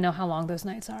don't even know how long those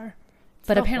nights are.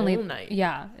 But apparently, whole night.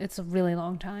 Yeah, it's a really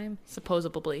long time.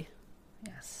 Supposedly.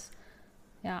 Yes.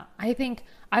 Yeah, I think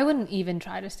I wouldn't even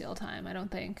try to steal time. I don't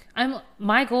think.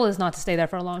 My goal is not to stay there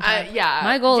for a long time. Yeah.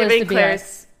 My goal is to be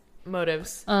Claire's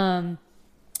motives.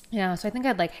 Yeah, so I think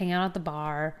I'd like hang out at the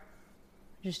bar,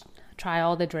 just try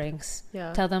all the drinks.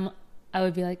 Yeah. Tell them, I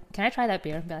would be like, "Can I try that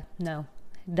beer?" And be like, "No,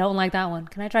 don't like that one.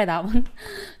 Can I try that one?"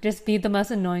 Just be the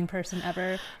most annoying person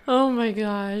ever. Oh my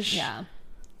gosh. Yeah.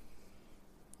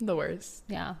 The worst.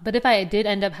 Yeah, but if I did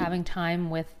end up having time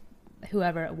with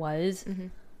whoever it was,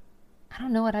 I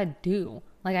don't know what I'd do.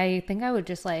 Like, I think I would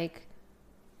just like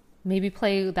maybe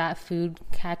play that food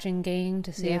catching game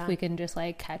to see if we can just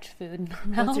like catch food in our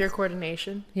mouth. What's your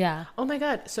coordination? Yeah. Oh my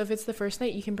god. So if it's the first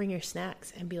night, you can bring your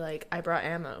snacks and be like, "I brought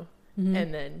ammo."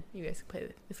 And then you guys can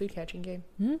play the food catching game.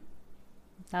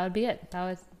 That would be it.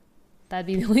 That'd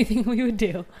be the only thing we would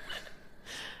do.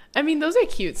 I mean, those are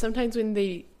cute. Sometimes when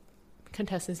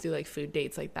contestants do like food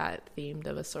dates like that, themed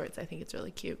of a sorts, I think it's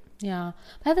really cute. Yeah.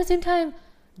 But at the same time,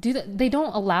 they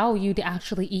don't allow you to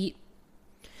actually eat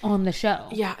on the show.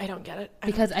 Yeah, I don't get it.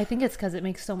 Because I think it's because it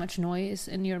makes so much noise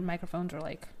and your microphones are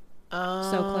like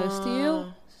so close to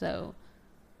you. So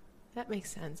that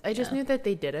makes sense. I just knew that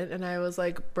they didn't, and I was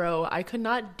like, bro, I could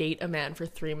not date a man for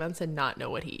 3 months and not know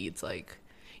what he eats. Like,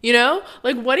 you know,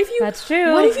 like, what if you? That's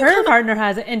true. What if her partner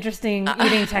has an interesting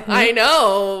eating technique? I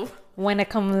know. When it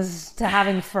comes to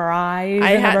having fries,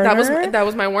 that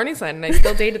was my warning sign, and I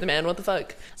still dated the man. What the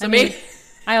fuck? So maybe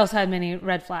I also had many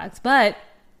red flags, but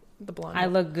the blonde. I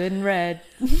look good in red.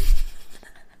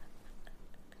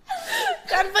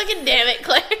 God fucking damn it,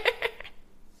 Claire.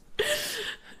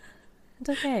 It's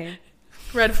okay.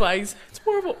 Red flags. It's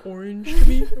more of an orange to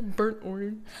me, burnt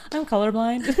orange. I'm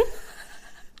colorblind.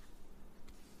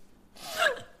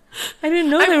 I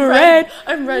didn't know they were red.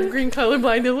 I'm red, green,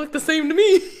 colorblind. They look the same to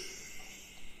me.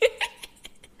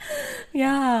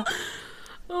 Yeah.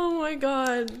 Oh my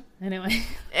god.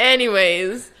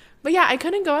 Anyways. But yeah, I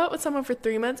couldn't go out with someone for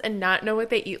 3 months and not know what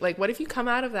they eat. Like, what if you come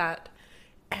out of that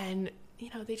and, you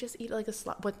know, they just eat like a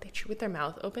slop, what, they chew with their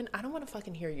mouth open? I don't want to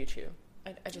fucking hear you chew.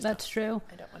 I just That's true.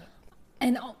 I don't want to.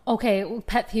 And, okay,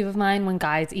 pet peeve of mine when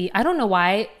guys eat. I don't know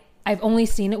why. I've only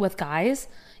seen it with guys.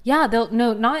 Yeah,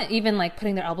 not even like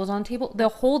putting their elbows on the table. They'll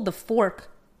hold the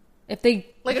fork. If they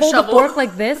like hold a shovel. The fork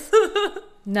like this,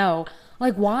 no.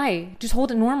 Like, why? Just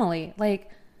hold it normally. Like,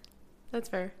 that's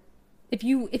fair. If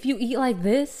you eat like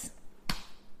this,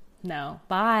 no.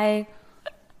 Bye.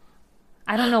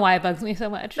 I don't know why it bugs me so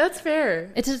much. That's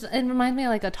fair. It reminds me of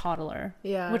like a toddler.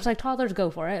 Yeah. Which, like, toddlers go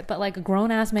for it, but like a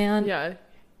grown ass man. Yeah.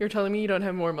 You're telling me you don't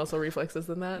have more muscle reflexes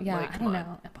than that? Yeah, like, I don't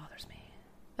know. It bothers me.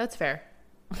 That's fair.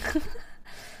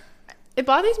 It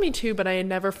bothers me too, but I had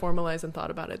never formalized and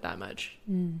thought about it that much.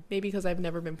 Maybe because I've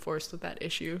never been forced with that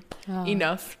issue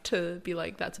enough to be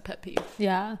like, that's a pet peeve.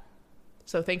 Yeah.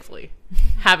 So thankfully,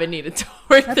 haven't needed to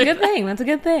work. That's a good thing. That's a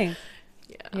good thing.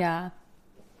 Yeah. Yeah.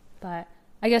 But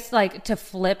I guess like to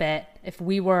flip it, if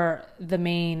we were the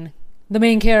main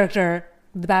character,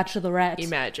 the Bachelorette,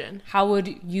 Imagine. how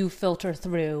would you filter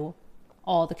through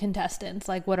all the contestants?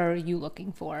 Like, what are you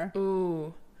looking for?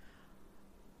 Ooh.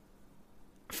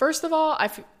 First of all,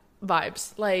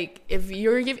 vibes. Like, if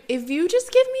you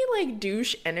just give me like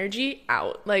douche energy,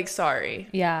 out. Like, sorry.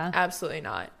 Yeah. Absolutely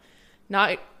not.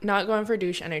 Not going for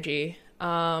douche energy.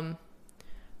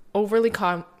 Overly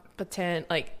competent,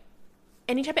 like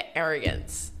any type of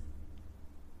arrogance.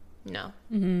 No.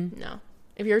 No.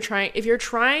 If you're trying,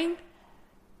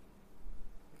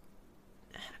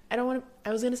 I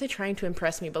was gonna say trying to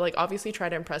impress me, but like obviously try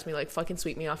to impress me, like fucking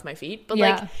sweep me off my feet. But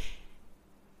like,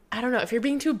 I don't know, if you're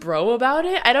being too bro about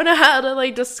it, I don't know how to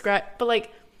like describe, but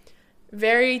like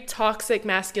very toxic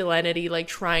masculinity, like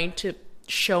trying to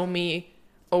show me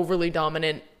overly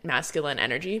dominant masculine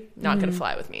energy, not gonna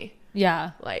fly with me.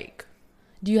 Yeah. Like,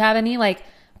 do you have any like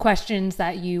questions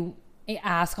that you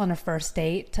ask on a first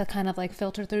date to kind of like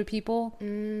filter through people?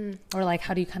 Or like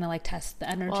how do you kind of like test the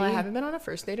energy? Well, I haven't been on a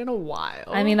first date in a while.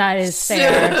 I mean, that is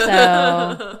fair.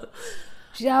 So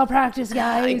she's out of practice,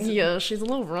 guys. Yeah, she's a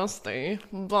little rusty,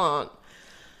 but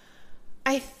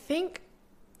I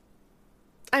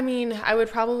would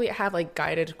probably have like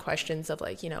guided questions of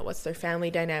like, you know, what's their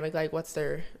family dynamic like, what's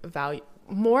their value.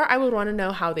 More, I would want to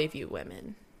know how they view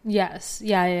women. Yes.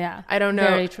 Yeah. I don't know.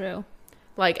 Very true.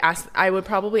 Like, I would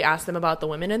probably ask them about the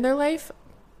women in their life,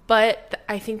 but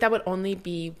I think that would only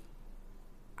be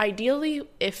ideally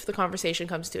if the conversation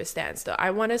comes to a standstill. I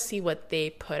want to see what they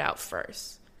put out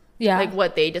first. Yeah. Like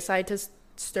what they decide to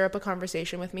stir up a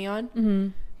conversation with me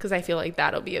on. Because I feel like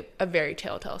that'll be a very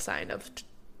telltale sign of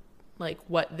like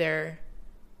what's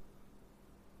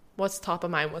top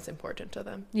of mind, what's important to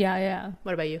them. Yeah.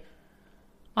 What about you?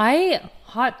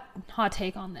 Hot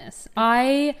take on this.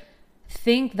 I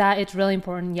think that it's really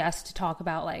important, yes, to talk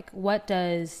about like what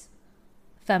does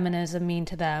feminism mean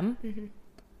to them,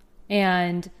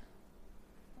 and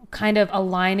kind of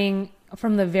aligning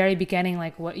from the very beginning,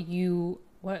 like what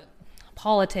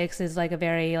politics is like a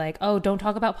very like, oh, don't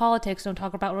talk about politics, don't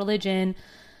talk about religion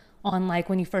on like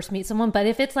when you first meet someone. But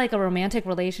if it's like a romantic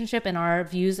relationship and our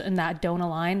views and that don't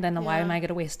align, then why am I going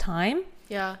to waste time?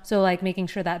 Yeah. So like making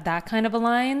sure that kind of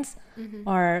aligns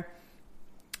are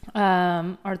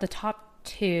the top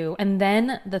two. And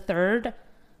then the third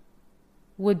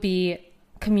would be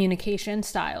communication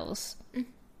styles.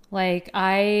 Like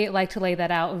I like to lay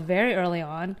that out very early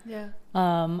on. Yeah.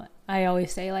 I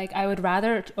always say like I would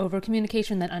rather over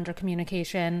communication than under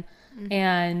communication.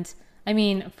 And I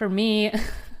mean, for me,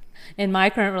 in my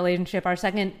current relationship, our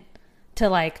second to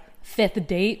like fifth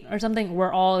date or something,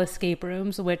 we're all escape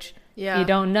rooms, which you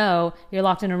don't know. You're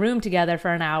locked in a room together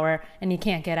for an hour and you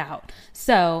can't get out.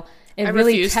 So I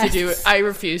refuse to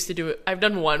do it. I've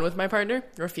done one with my partner.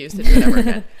 Refuse to do it ever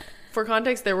again. For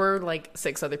context, there were like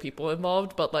 6 other people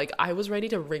involved, but like I was ready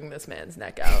to wring this man's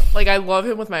neck out. Like I love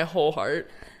him with my whole heart.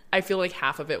 I feel like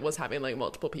half of it was having like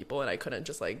multiple people, and I couldn't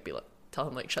just like be like tell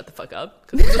him like shut the fuck up.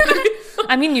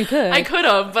 I mean, you could. I could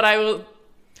have, but I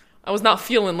was not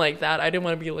feeling like that. I didn't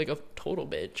want to be like a total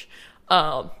bitch.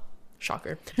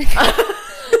 Shocker. She's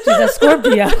a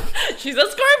Scorpio. She's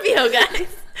a Scorpio,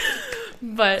 guys.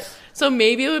 But so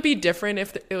maybe it would be different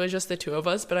if it was just the two of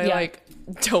us, but I like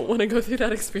don't want to go through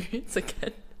that experience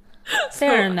again.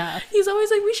 Fair enough. He's always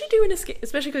like, we should do an escape,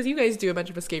 especially because you guys do a bunch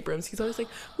of escape rooms. He's always like,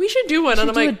 we should do one. And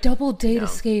I'm like, a double date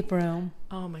escape room.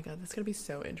 Oh my God, that's going to be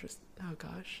so interesting. Oh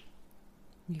gosh.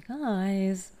 You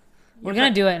guys. We're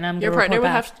going to do it, and I'm going to Your partner would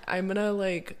have to, I'm going to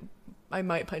like, I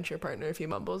might punch your partner if he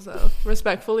mumbles though.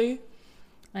 Respectfully.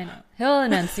 I know. He'll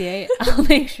enunciate. I'll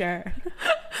make sure.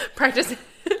 Practice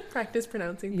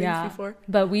pronouncing things before.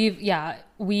 But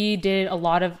we did a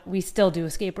lot of, we still do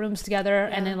escape rooms together,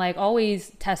 and it like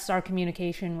always tests our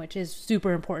communication, which is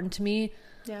super important to me.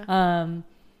 Yeah.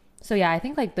 So yeah, I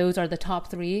think like those are the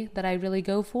top 3 that I really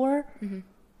go for.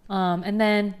 And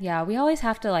then we always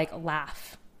have to like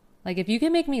laugh. Like if you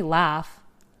can make me laugh,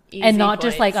 easy and not points.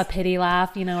 Just like a pity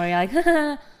laugh, you know, where you're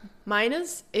like, Mine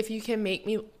is if you can make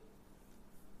me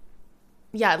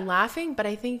laughing, but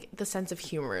I think the sense of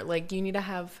humor, like you need to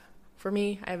have, for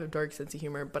me, I have a dark sense of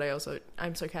humor, but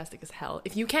I'm sarcastic as hell.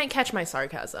 If you can't catch my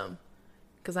sarcasm,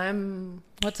 because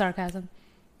What sarcasm?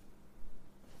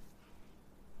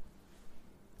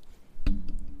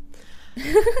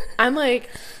 I'm like,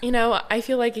 you know, I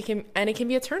feel like it can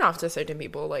be a turnoff to certain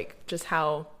people, like just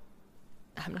how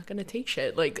I'm not gonna take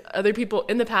shit. Like, other people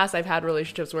in the past, I've had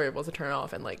relationships where it was a turn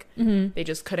off and like they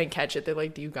just couldn't catch it. They're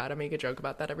like, do you gotta make a joke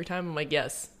about that every time? I'm like,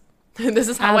 yes. This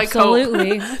is how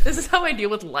Absolutely. I cope. This is how I deal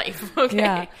with life. Okay.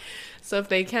 Yeah. So if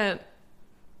they can't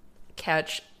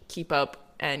catch, keep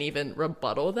up, and even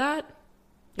rebuttal that,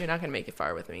 you're not gonna make it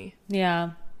far with me.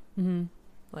 Yeah.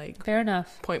 Like, Fair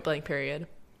enough. point blank, period.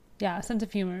 Yeah, sense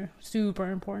of humor,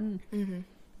 super important.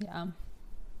 Yeah.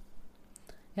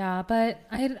 Yeah, but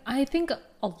I think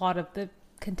a lot of the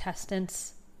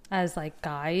contestants, as like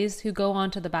guys who go on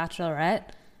to the Bachelorette,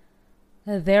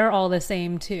 they're all the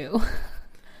same too.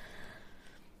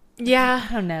 Yeah.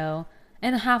 I don't know.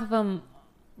 And half of them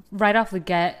right off the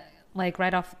bat. What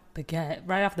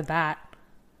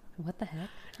the heck?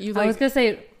 I was going to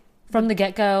say from the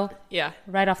get-go. Yeah.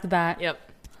 Right off the bat. Yep.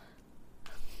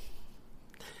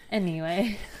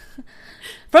 Anyway.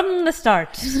 From the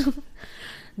start.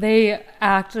 They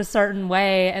act a certain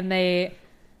way and they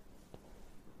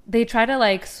try to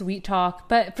like sweet talk.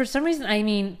 But for some reason, I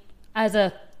mean, as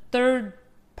a third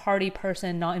party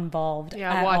person not involved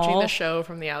at watching all, the show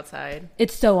from the outside,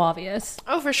 it's so obvious.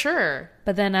 Oh, for sure.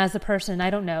 But then as a person, I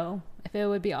don't know if it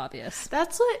would be obvious.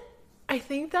 That's what I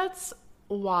think. That's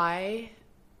why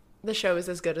the show is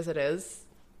as good as it is,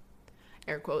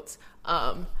 air quotes.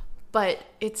 But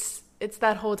it's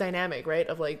that whole dynamic, right,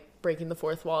 of like breaking the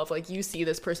fourth wall, of like you see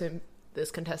this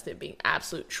contestant being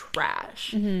absolute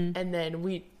trash, and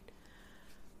then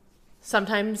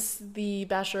sometimes the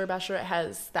Bachelor or Bachelorette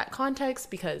has that context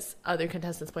because other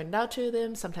contestants pointed out to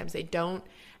them. Sometimes they don't.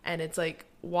 And it's like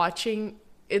watching,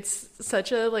 it's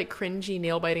such a like cringy,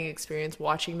 nail biting experience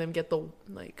watching them get the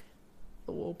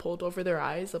wool pulled over their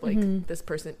eyes of like this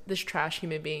trash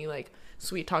human being, like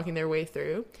sweet talking their way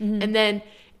through. And then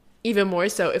even more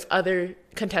so if other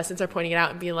contestants are pointing it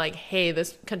out and being like, hey,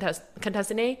 this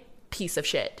contestant A, piece of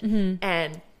shit.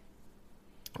 And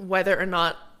whether or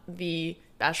not the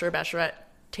Bachelor or Bachelorette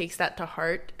takes that to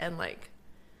heart and like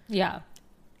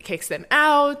kicks them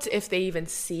out, if they even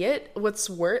see it. What's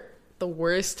the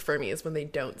worst for me is when they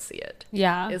don't see it.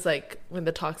 Is like when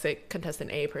the toxic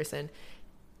contestant A person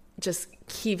just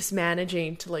keeps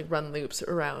managing to like run loops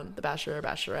around the Bachelor or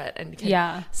Bachelorette and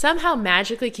can somehow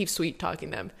magically keep sweet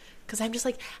talking them. Because I'm just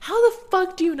like, how the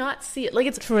fuck do you not see it? Like,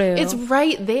 it's true. It's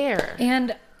right there.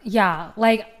 And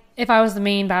like if I was the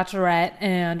main Bachelorette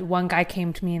and one guy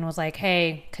came to me and was like,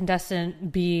 hey,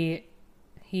 contestant B,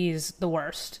 he's the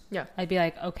worst. I'd be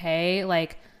like, okay,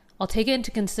 like I'll take it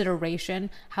into consideration.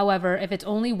 However, if it's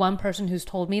only one person who's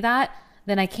told me that,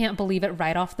 then I can't believe it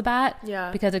right off the bat.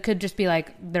 Because it could just be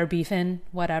like they're beefing,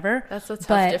 whatever. That's a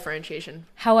tough differentiation.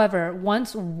 However,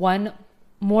 once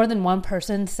more than one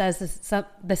person says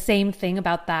the same thing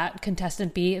about that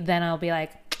contestant B, then I'll be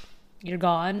like, you're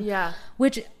gone.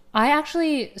 Which I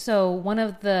actually, so one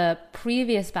of the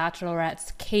previous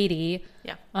Bachelorettes, Katie,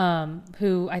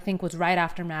 who I think was right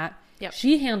after Matt,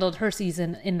 she handled her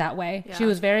season in that way. She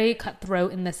was very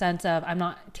cutthroat in the sense of, I'm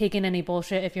not taking any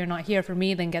bullshit. If you're not here for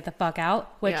me, then get the fuck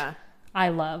out, which I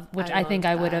love, which I think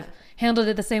I would have handled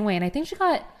it the same way. And I think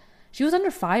she was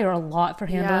under fire a lot for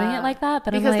handling it like that.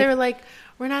 But because they were like,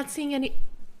 we're not seeing any,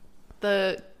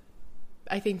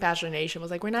 I think Bachelor Nation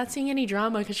was like, we're not seeing any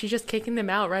drama because she's just kicking them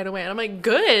out right away. And I'm like,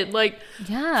 good. Like,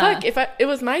 fuck, if it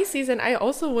was my season, I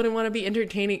also wouldn't want to be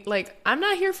entertaining. Like, I'm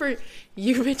not here for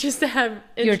you bitches to have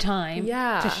your time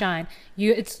to shine.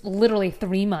 It's literally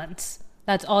 3 months.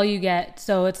 That's all you get.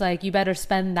 So it's like, you better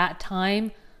spend that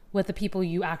time with the people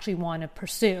you actually want to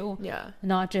pursue.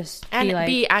 Not just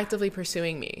be actively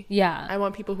pursuing me. I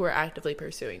want people who are actively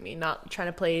pursuing me, not trying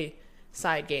to play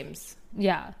side games.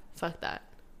 Fuck that.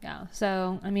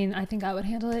 So, I mean, I think I would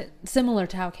handle it similar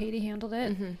to how Katie handled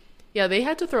it. Yeah, they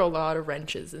had to throw a lot of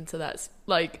wrenches into that.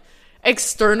 Like,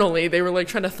 externally, they were, like,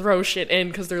 trying to throw shit in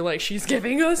because they're like, she's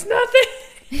giving us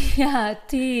nothing.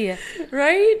 Tea.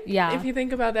 Right? If you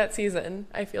think about that season,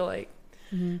 I feel like.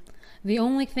 The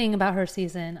only thing about her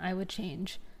season I would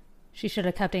change, she should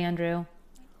have kept Andrew.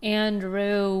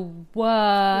 Andrew, what? We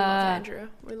love Andrew.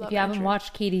 If you haven't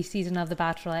watched Katie's season of The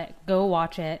Bachelorette, go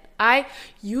watch it.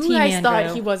 You guys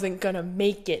thought he wasn't gonna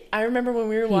make it. I remember when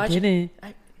we were watching. He didn't.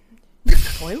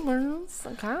 Spoilers.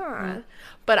 God.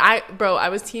 But I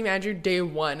was Team Andrew day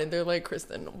one, and they're like,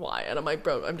 Kristen, why? And I'm like,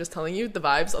 bro, I'm just telling you, the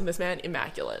vibes on this man,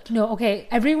 immaculate. No, okay.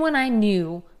 Everyone I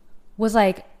knew was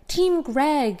like, Team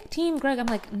Greg. I'm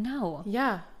like, no.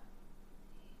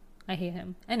 I hate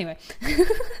him. Anyway.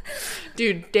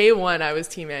 Dude, day one, I was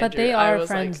Team Andrew. But they are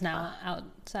friends now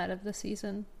outside of the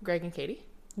season. Greg and Katie?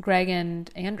 Greg and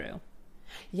Andrew.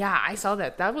 Yeah, I saw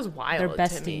that. That was wild. They're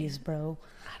besties, bro.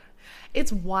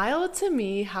 It's wild to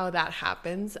me how that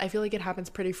happens. I feel like it happens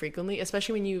pretty frequently,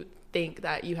 especially when you think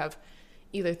that you have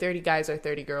either 30 guys or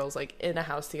 30 girls like in a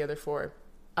house together for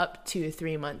up to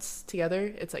 3 months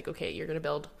together. It's like, okay, you're going to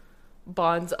build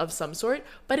bonds of some sort,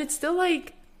 but it's still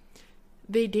like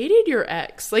they dated your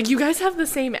ex. Like, you guys have the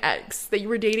same ex that you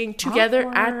were dating together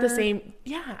at the same...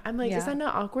 Yeah, I'm like, is that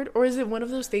not awkward? Or is it one of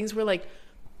those things where, like,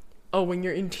 oh, when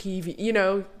you're in TV, you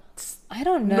know... I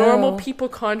don't know. Normal people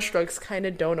constructs kind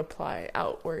of don't apply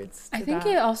outwards to I think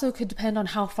it also could depend on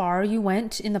how far you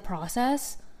went in the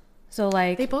process. So,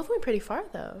 like... They both went pretty far,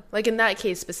 though. Like, in that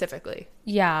case specifically.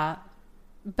 Yeah.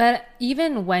 But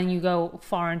even when you go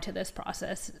far into this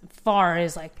process, far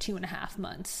is, like, 2.5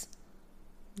 months.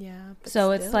 Yeah. So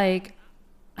still. it's like,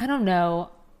 I don't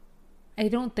know. I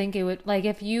don't think it would, like,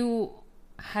 if you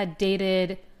had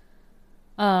dated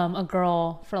a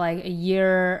girl for like a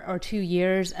year or 2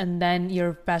 years and then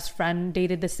your best friend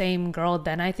dated the same girl,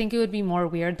 then I think it would be more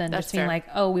weird than just being like,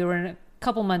 oh, we were in a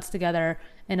couple months together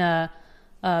in a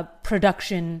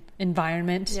production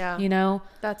environment, you know?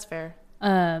 That's fair.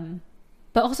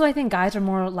 But also I think guys are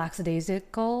more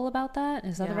lackadaisical about that.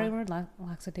 Is that the right word?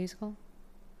 Lackadaisical?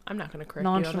 I'm not going to correct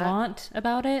nonchalant you on that.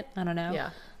 About it. I don't know.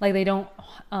 Yeah. Like they don't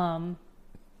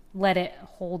let it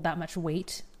hold that much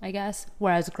weight, I guess.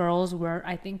 Whereas girls were,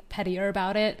 I think, pettier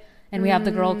about it. And we have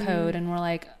the girl code and we're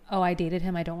like, oh, I dated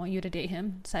him. I don't want you to date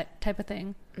him type of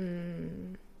thing.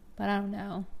 But I don't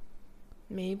know.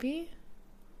 Maybe.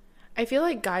 I feel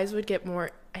like guys would get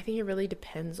more... I think it really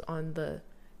depends on the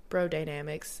bro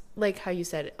dynamics. Like how you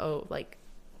said, oh, like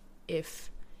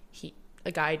if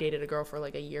a guy dated a girl for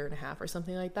like a year and a half or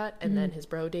something like that, and then his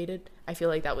bro dated, I feel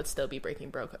like that would still be breaking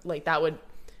bro code. Like that would...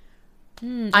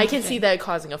 I can see that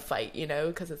causing a fight, you know,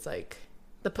 because it's like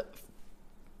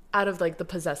out of like the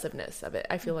possessiveness of it.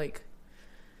 I feel like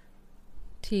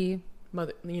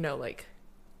mother, you know, like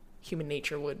human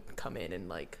nature would come in and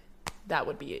like that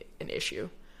would be an issue.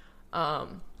 I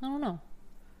don't know.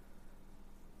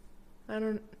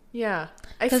 Yeah.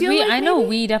 I feel like I know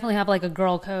we definitely have like a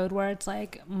girl code where it's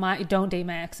like don't date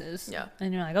my exes. Yeah.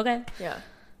 And you're like, okay. Yeah.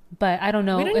 But I don't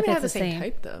know we don't if even it's have the same same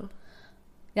type though.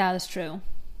 Yeah, that's true.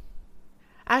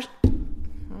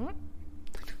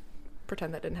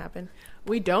 Pretend that didn't happen.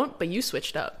 We don't, but you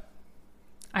switched up.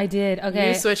 I did. Okay.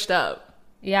 You switched up.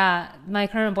 Yeah. My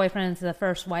current boyfriend is the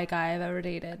first white guy I've ever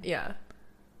dated. Yeah.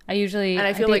 I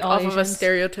feel like off of a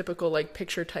stereotypical like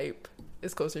picture type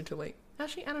is closer to like,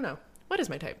 actually, I don't know. What is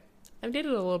my type? I've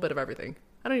dated a little bit of everything.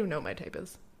 I don't even know what my type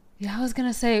is. Yeah, I was going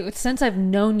to say, since I've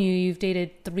known you, you've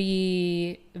dated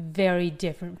 3 very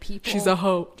different people. She's a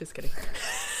hoe. Just kidding.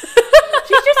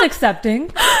 She's just accepting.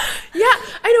 Yeah,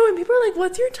 I know. When people are like,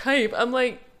 what's your type? I'm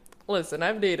like, listen,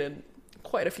 I've dated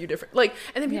quite a few different, like,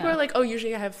 and then people are like, oh,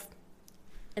 usually I have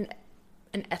an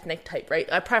ethnic type, right?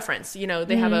 A preference, you know,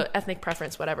 they have an ethnic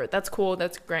preference, whatever. That's cool.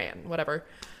 That's grand, whatever.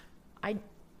 I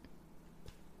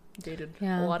dated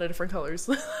a lot of different colors.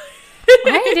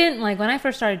 I didn't, like, when I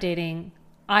first started dating,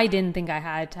 I didn't think I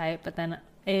had a type, but then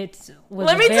it was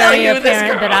very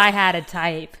apparent that I had a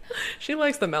type. She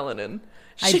likes the melanin.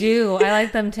 I do. I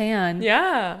like them tan.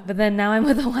 Yeah. But then now I'm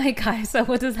with a white guy, so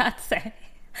what does that say?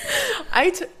 I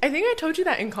think I told you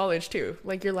that in college too.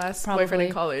 Like your last boyfriend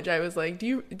in college. I was like,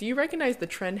 do you recognize the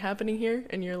trend happening here?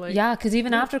 And you're like... Yeah, because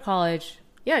even after college...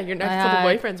 Yeah, your next couple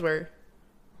boyfriends were...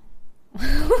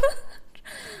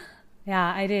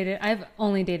 Yeah, I've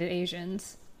only dated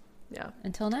Asians. Yeah.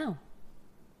 Until now.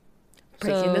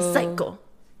 Breaking the cycle.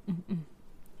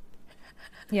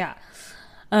 Yeah.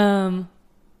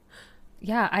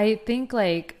 Yeah, I think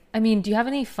like, I mean, do you have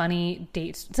any funny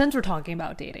dates? Since we're talking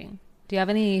about dating, do you have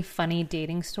any funny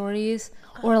dating stories?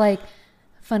 Or like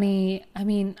funny, I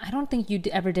mean, I don't think you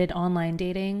ever did online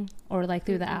dating or like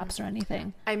through the apps or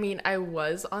anything. I mean, I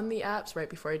was on the apps right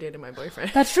before I dated my boyfriend.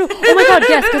 That's true. Oh my God,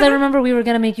 yes, because I remember we were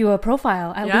going to make you a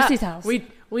profile at Lucy's house.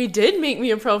 We did make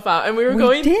me a profile, and we were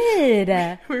going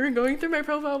through my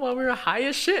profile while we were high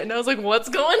as shit, and I was like, what's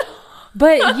going on?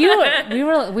 But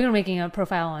we were making a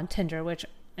profile on Tinder,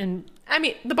 and I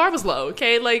mean, the bar was low,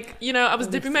 okay? Like, you know, I was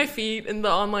dipping my feet in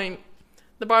the online.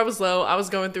 The bar was low. I was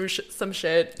going through some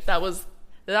shit. That was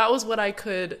what I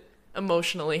could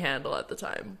emotionally handle at the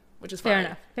time, which is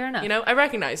fine. Fair enough. You know, I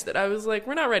recognized it. I was like,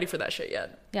 we're not ready for that shit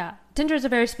yet. Yeah. Tinder is a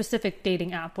very specific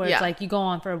dating app where it's like you go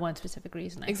on for one specific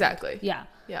reason. Exactly. Yeah.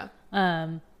 Yeah.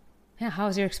 Yeah. How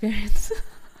was your experience?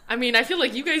 I mean, I feel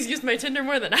like you guys used my Tinder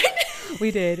more than I did. We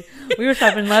did. We were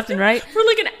swiping left and right for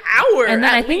like an hour. And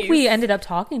then I think we ended up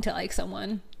talking to like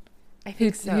someone who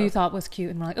you thought was cute,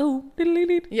 and we're like, oh,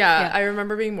 yeah. I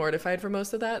remember being mortified for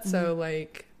most of that. So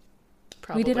like,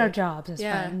 probably we did our jobs as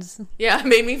friends. Yeah, it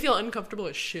made me feel uncomfortable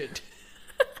as shit.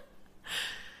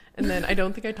 And then I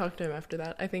don't think I talked to him after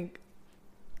that. I think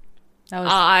That was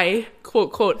I,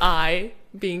 quote, quote, I,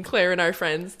 being Claire and our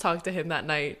friends, talked to him that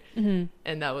night. And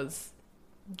that was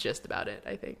just about it,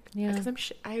 I think. Yeah.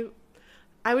 Because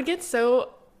I would get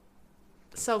so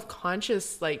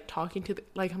self-conscious, like, talking to,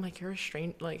 I'm like, you're a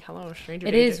stranger, like, hello, a stranger.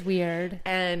 It is weird.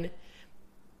 And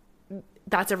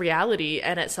that's a reality.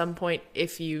 And at some point,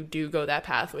 if you do go that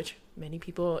path, which many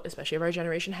people, especially of our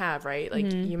generation, have, right? Like,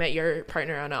 you met your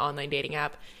partner on an online dating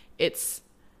app. It's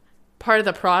part of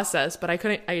the process, but I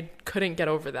couldn't get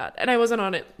over that. And I wasn't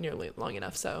on it nearly long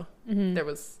enough. So I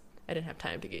didn't have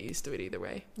time to get used to it either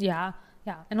way. Yeah.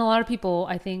 Yeah. And a lot of people,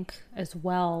 I think, as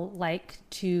well, like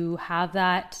to have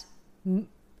that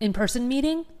in-person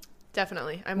meeting.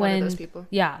 Definitely. I'm one of those people.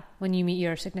 Yeah. When you meet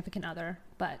your significant other.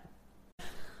 But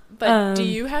do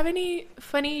you have any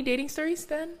funny dating stories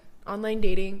then? Online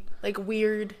dating? Like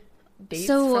weird dates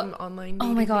from online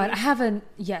dating? Oh my God. I haven't.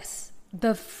 Yes.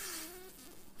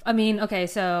 Okay.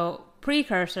 So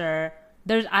precursor,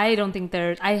 I don't think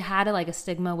I had a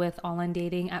stigma with online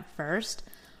dating at first.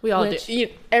 We all do.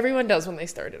 Everyone does when they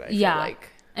started, I feel like.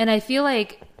 And I feel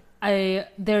like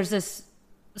there's this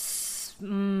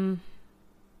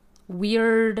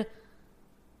weird,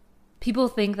 people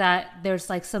think that there's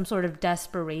like some sort of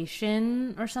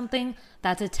desperation or something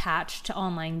that's attached to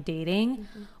online dating,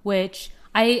 which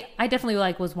I definitely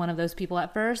was one of those people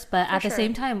at first, but at the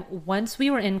same time, once we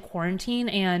were in quarantine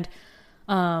and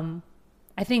I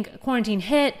think quarantine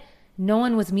hit, no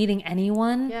one was meeting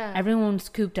anyone. Yeah. Everyone was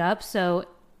cooped up. So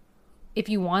if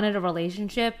you wanted a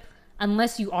relationship,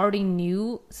 unless you already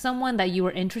knew someone that you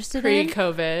were interested in.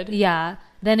 Pre-COVID. Yeah.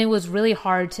 Then it was really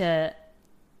hard to,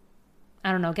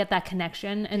 I don't know, get that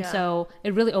connection. And so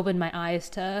it really opened my eyes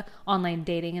to online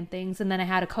dating and things. And then I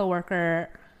had a coworker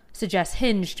suggest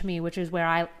Hinge to me, which is where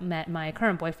I met my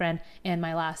current boyfriend and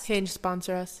my last... Hinge,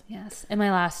 sponsor us. Yes. And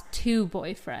my last 2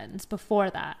 boyfriends before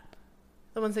that.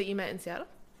 The ones that you met in Seattle?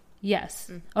 Yes.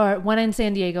 Or one in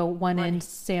San Diego, one in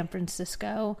San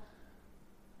Francisco.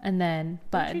 And then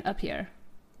Bud up here.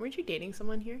 Weren't you dating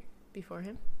someone here before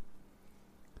him?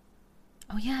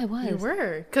 Oh, yeah, I was. You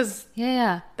were. Because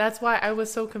that's why I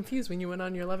was so confused when you went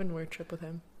on your Leavenworth trip with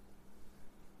him.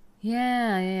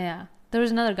 Yeah. There was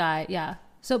another guy,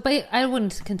 So, but I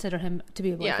wouldn't consider him to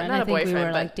be a boyfriend. Yeah, not a boyfriend,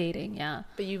 we were dating,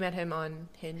 But you met him on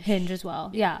Hinge. Hinge as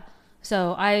well, yeah.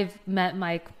 So I've met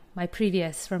my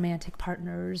previous romantic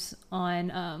partners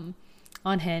on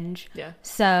Hinge. Yeah.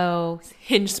 So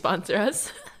Hinge sponsor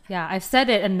us. Yeah, I've said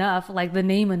it enough, the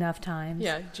name enough times.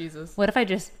 Yeah, Jesus. What if I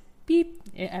just beep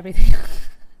everything?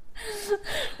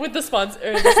 With the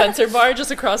censor bar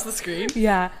just across the screen.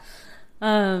 Yeah.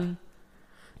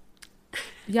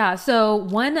 Yeah, so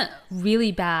one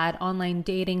really bad online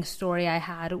dating story I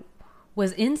had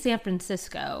was in San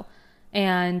Francisco,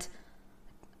 and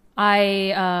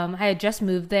I had just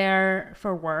moved there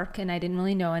for work, and I didn't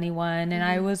really know anyone, and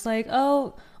I was like,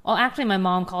 actually my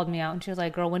mom called me out, and she was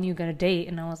like, girl, when are you gonna date?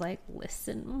 And I was like,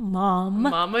 listen, Mom.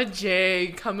 Mama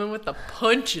J coming with the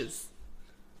punches.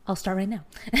 I'll start right now.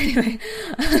 Anyway.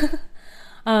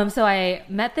 So I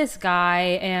met this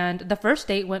guy, and the first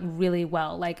date went really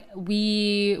well.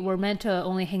 We were meant to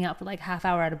only hang out for half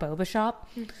hour at a boba shop,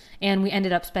 and we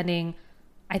ended up spending,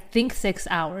 I think, 6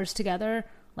 hours together,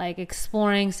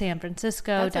 exploring San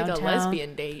Francisco. That's downtown. Like a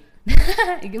lesbian date.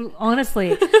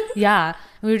 Honestly, yeah.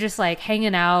 We were just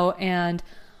hanging out, and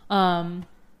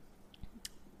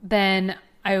then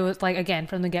I was again,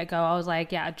 from the get-go, I was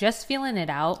just feeling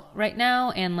it out right now,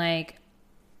 and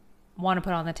want to put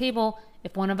it on the table.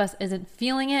 If one of us isn't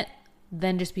feeling it,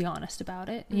 then just be honest about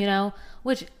it,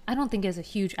 which I don't think is a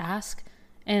huge ask,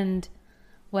 and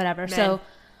whatever. Men. So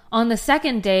on the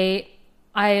second date,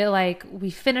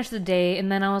 we finished the date,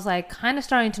 and then I was kind of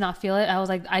starting to not feel it. I was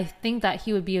I think that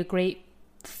he would be a great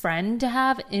friend to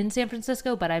have in San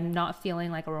Francisco, but I'm not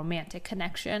feeling a romantic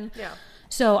connection. Yeah.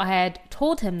 So I had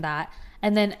told him that,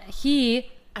 and then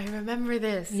I remember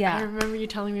this. Yeah. I remember you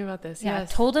telling me about this. Yeah.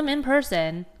 Yes. I told him in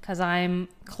person because I'm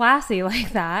classy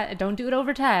like that. I don't do it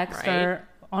over text or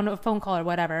on a phone call or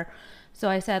whatever. So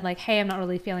I said hey, I'm not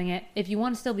really feeling it. If you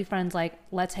want to still be friends,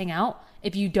 let's hang out.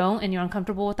 If you don't and you're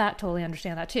uncomfortable with that, totally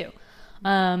understand that too.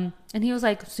 And he was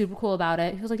super cool about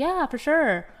it. He was yeah, for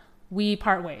sure. We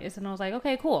part ways. And I was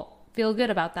okay, cool. Feel good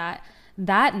about that.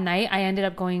 That night I ended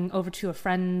up going over to a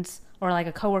friend's or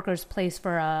a coworker's place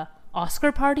for a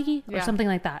Oscar party or something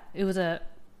like that. It was a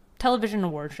television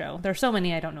award show. There's so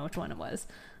many, I don't know which one it was.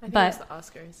 I think it was the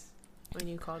Oscars when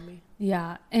you called me.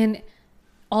 Yeah. And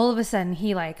all of a sudden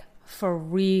he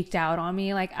freaked out on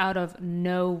me out of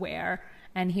nowhere.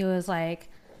 And he was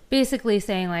basically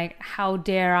saying how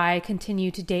dare I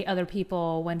continue to date other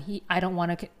people when I don't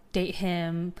want to date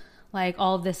him, like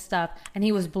all this stuff. And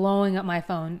he was blowing up my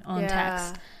phone on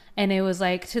text. And it was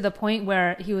like to the point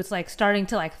where he was like starting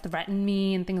to like threaten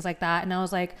me and things like that. And I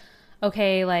was like,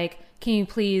 okay, like, can you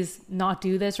please not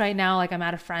do this right now? Like, I'm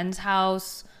at a friend's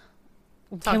house.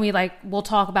 Can we like, we'll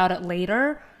talk about it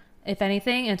later, if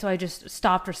anything. And so I just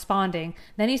stopped responding.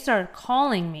 Then he started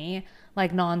calling me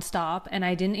like nonstop, and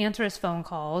I didn't answer his phone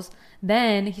calls.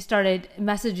 Then he started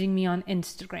messaging me on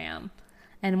Instagram.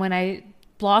 And when I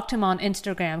blocked him on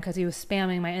Instagram because he was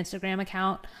spamming my Instagram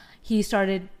account, he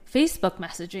started Facebook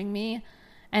messaging me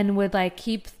and would like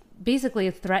keep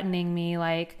basically threatening me.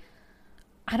 Like,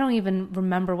 I don't even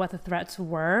remember what the threats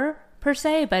were per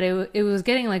se, but it was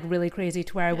getting like really crazy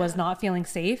to where I was not feeling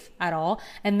safe at all.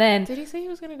 And then did he say he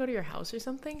was going to go to your house or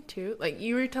something too? Like,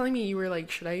 you were telling me, you were like,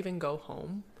 should I even go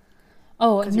home?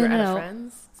 Oh, no, no.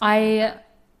 Friends? I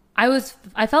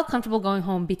felt comfortable going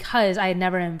home because I had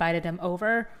never invited him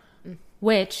over,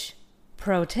 which,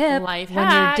 pro tip, life when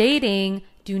hack. you're dating,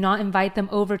 do not invite them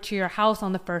over to your house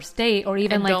on the first date, or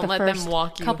even and like don't the let first them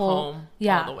walk you couple home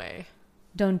all the way.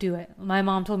 Don't do it. My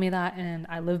mom told me that, and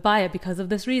I live by it because of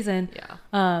this reason.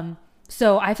 Yeah.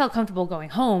 So I felt comfortable going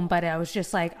home, but I was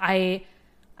just like,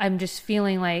 I'm just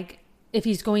feeling like if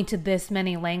he's going to this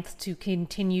many lengths to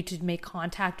continue to make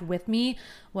contact with me,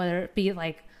 whether it be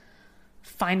like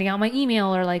finding out my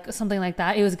email or like something like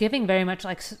that, it was giving very much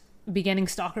like beginning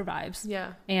stalker vibes.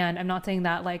 Yeah. And I'm not saying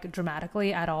that like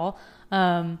dramatically at all.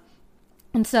 And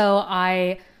so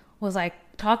I was like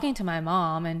talking to my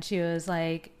mom, and she was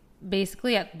like,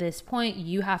 basically at this point,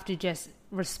 you have to just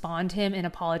respond to him and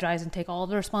apologize and take all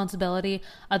the responsibility.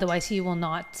 Otherwise, he will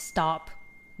not stop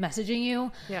messaging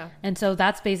you. Yeah. And so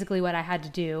that's basically what I had to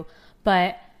do.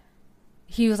 But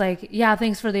he was like, yeah,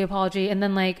 thanks for the apology. And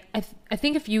then like, I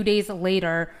think a few days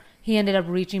later, he ended up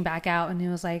reaching back out, and he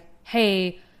was like,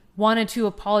 hey, wanted to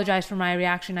apologize for my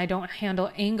reaction. I don't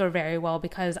handle anger very well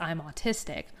because I'm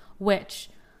autistic, which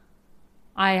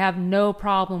I have no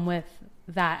problem with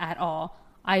that at all.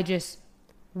 I just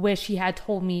wish he had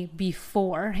told me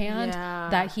beforehand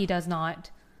that he does not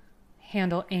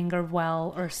handle anger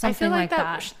well or something like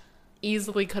that.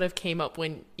 Easily could have came up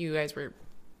when you guys were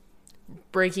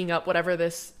breaking up, whatever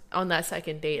this, on that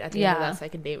second date, at the end of that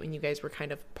second date, when you guys were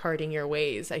kind of parting your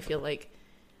ways. I feel like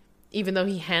even though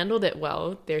he handled it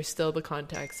well, there's still the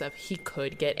context of he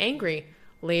could get angry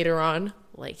later on,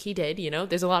 like he did, you know.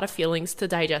 There's a lot of feelings to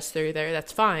digest through there.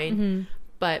 That's fine.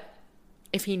 But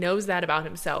if he knows that about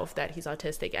himself, that he's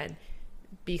autistic, and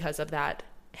because of that,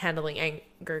 handling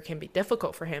anger can be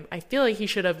difficult for him, I feel like he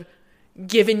should have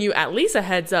given you at least a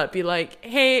heads up. Be like,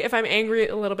 hey, if I'm angry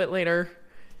a little bit later,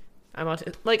 I'm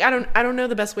autistic. Like, I don't know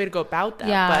the best way to go about that.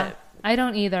 Yeah, but I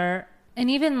don't either. And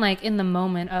even like in the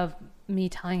moment of me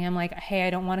telling him like, hey, I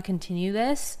don't want to continue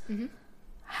this,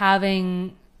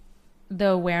 having the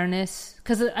awareness,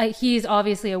 because he's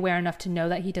obviously aware enough to know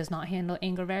that he does not handle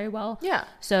anger very well. Yeah.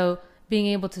 So being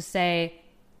able to say,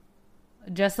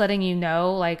 just letting you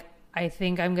know, like, I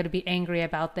think I'm going to be angry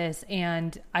about this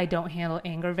and I don't handle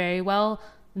anger very well,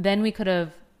 then I could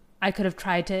have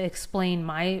tried to explain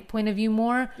my point of view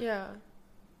more. Yeah.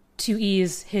 To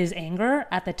ease his anger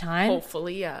at the time.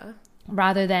 Hopefully, yeah.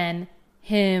 Rather than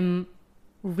him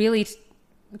really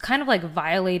kind of like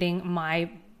violating my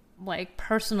like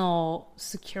personal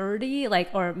security, like,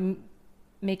 or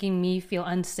making me feel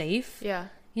unsafe. Yeah.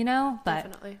 You know? But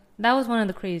definitely. That was one of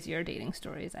the crazier dating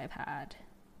stories I've had.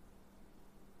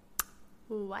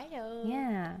 Wow.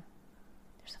 Yeah.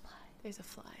 There's a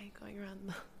fly going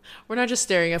around. We're not just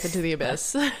staring up into the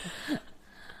abyss.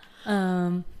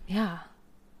 Yeah.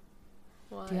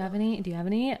 Wow. Do you have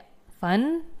any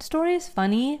fun stories?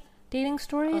 Funny dating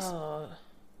stories? Oh,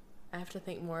 I have to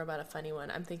think more about a funny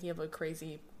one. I'm thinking of a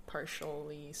crazy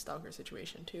partially stalker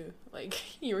situation too,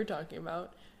 like you were talking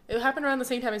about. It happened around the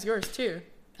same time as yours too.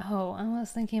 Oh, I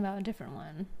was thinking about a different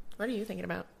one. What are you thinking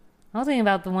about? I was thinking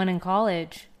about the one in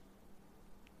college.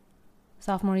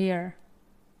 Sophomore year.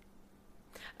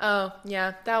 Oh,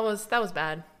 yeah, that was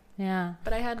bad. Yeah.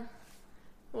 But it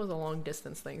was a long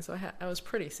distance thing, so I was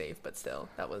pretty safe, but still,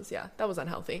 that was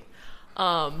unhealthy.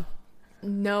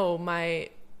 No, my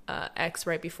ex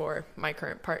right before my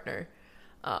current partner,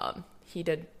 he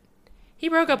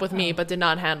broke up with me, but did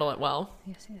not handle it well.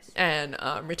 Yes. And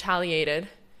retaliated.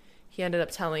 He ended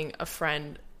up telling a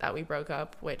friend that we broke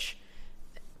up,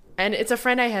 and it's a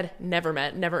friend I had never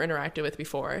met, never interacted with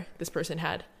before. This person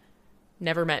had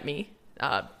never met me,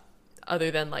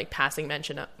 other than like passing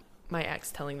mention of my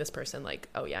ex telling this person like,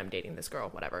 oh yeah, I'm dating this girl,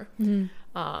 whatever.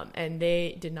 And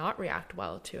they did not react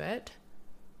well to it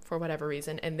for whatever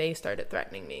reason, and they started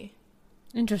threatening me.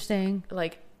 Interesting.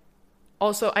 Like,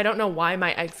 also, I don't know why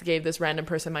my ex gave this random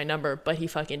person my number, but he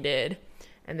fucking did.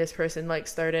 And this person like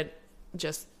started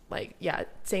just like, yeah,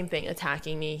 same thing,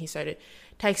 attacking me. He started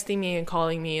texting me and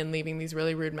calling me and leaving these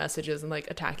really rude messages and like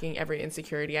attacking every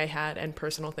insecurity I had and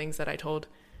personal things that I told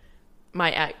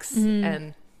my ex,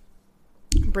 and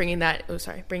bringing that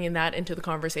into the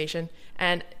conversation.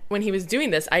 And when he was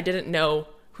doing this, I didn't know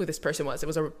who this person was. It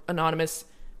was an anonymous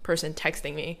person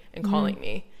texting me and calling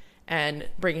me and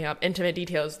bringing up intimate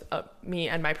details of me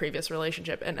and my previous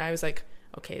relationship. And I was like,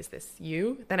 okay, is this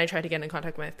you? Then I tried to get in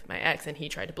contact with my ex and he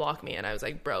tried to block me. And I was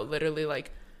like, bro, literally,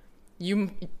 like,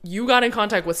 you got in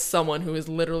contact with someone who is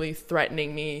literally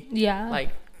threatening me,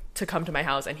 like, to come to my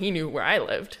house. And he knew where I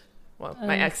lived. Well,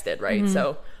 my ex did, right?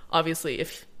 So obviously,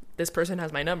 if this person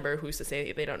has my number, who's to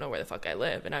say they don't know where the fuck I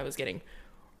live? And I was getting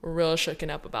real shooken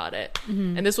up about it.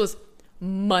 And this was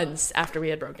months after we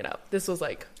had broken up. This was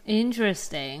like...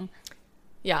 Interesting.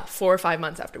 Yeah, 4 or 5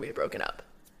 months after we had broken up.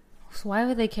 So why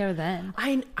would they care then?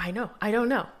 I know. I don't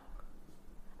know.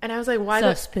 And I was like, why?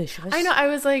 Suspicious. I know. I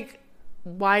was like,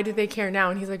 why do they care now?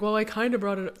 And he's like, well, I kind of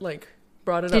brought it up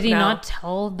now. Did he not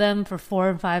tell them for 4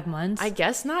 and 5 months? I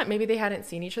guess not. Maybe they hadn't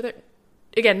seen each other.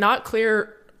 Again, not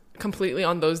clear completely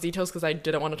on those details because I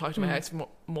didn't want to talk to my ex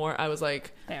more. I was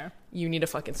like, fair. You need to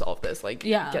fucking solve this. Like,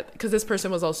 yeah. Because this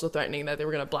person was also threatening that they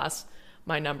were going to blast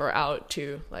my number out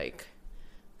to like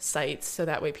sites so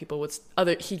that way people would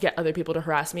he'd get other people to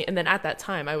harass me. And then at that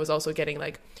time I was also getting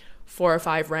like 4 or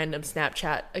 5 random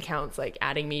Snapchat accounts like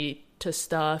adding me to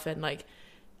stuff and like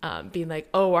being like,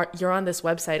 oh, you're on this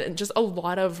website, and just a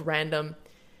lot of random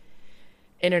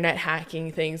internet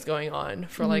hacking things going on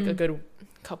for like a good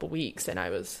couple weeks. And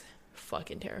I was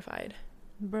fucking terrified,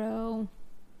 bro.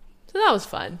 So that was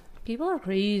fun. People are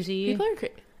crazy.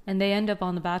 And they end up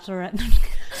on the Bachelorette.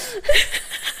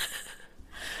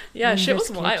 Yeah, shit was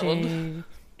wild.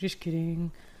 Just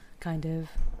kidding. Kind of.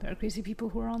 There are crazy people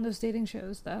who are on those dating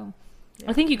shows, though. Yeah.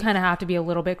 I think you kind of have to be a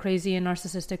little bit crazy and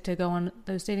narcissistic to go on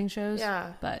those dating shows.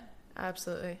 Yeah. But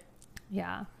absolutely.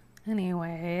 Yeah.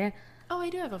 Anyway. Oh, I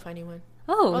do have a funny one.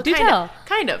 Oh, well, do tell.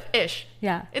 Kind of, ish.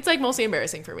 Yeah. It's like mostly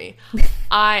embarrassing for me.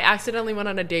 I accidentally went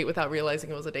on a date without realizing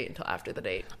it was a date until after the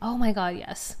date. Oh my God,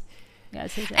 yes.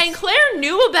 Yes. And Claire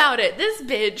knew about it. This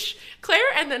bitch. Claire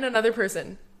and then another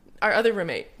person. Our other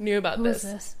roommate knew about this. Who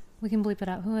is this? We can bleep it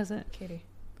out. Who is it? Katie.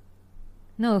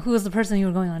 No, who was the person you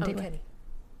were going on a date Kenny. with?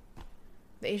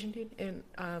 The Asian dude in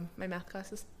my math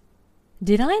classes.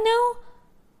 Did I know?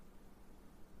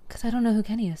 Because I don't know who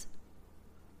Kenny is.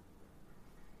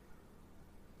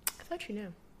 I thought you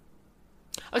knew.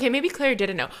 Okay, maybe Claire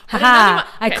didn't know. Haha, okay.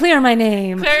 I clear my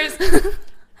name. Claire's...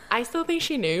 I still think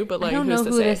she knew, but like, I don't know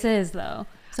who this is, though.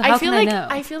 So I feel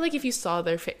like if you saw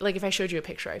their face, like if I showed you a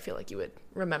picture, I feel like you would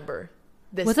remember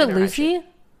this. Was it Lucy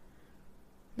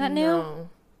that knew? No.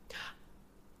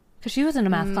 Because she was in a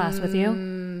math class with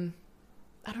you.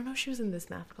 I don't know if she was in this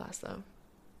math class, though.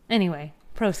 Anyway,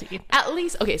 proceed. At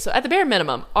least, okay, so at the bare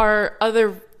minimum, our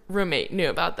other roommate knew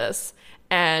about this.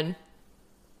 And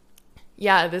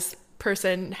yeah, this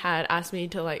person had asked me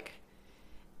to like,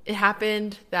 it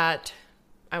happened that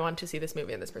I wanted to see this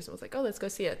movie, and this person was like, oh, let's go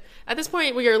see it. At this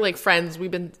point, we are like friends. We've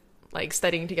been like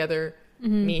studying together,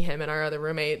 me, him, and our other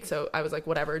roommate. So I was like,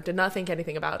 whatever, did not think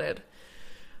anything about it.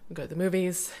 We go to the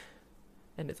movies,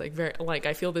 and it's like very, like,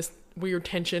 I feel this weird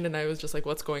tension, and I was just like,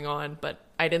 what's going on? But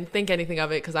I didn't think anything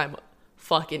of it because I'm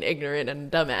fucking ignorant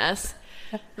and dumbass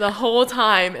the whole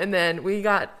time. And then we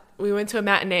went to a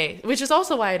matinee, which is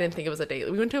also why I didn't think it was a date.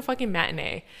 We went to a fucking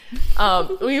matinee.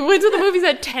 We went to the movies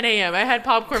at 10 a.m. I had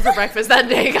popcorn for breakfast that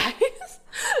day, guys.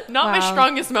 Not my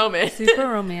strongest moment. Super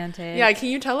romantic. Yeah, can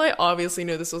you tell I obviously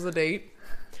knew this was a date?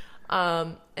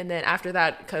 And then after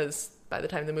that, because by the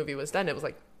time the movie was done, it was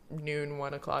like noon,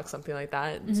 1 o'clock, something like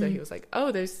that. And so he was like,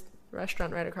 oh, there's a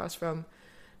restaurant right across from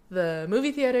the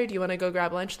movie theater. Do you want to go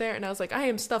grab lunch there? And I was like, I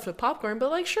am stuffed with popcorn, but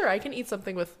like, sure, I can eat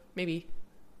something with maybe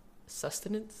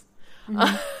sustenance.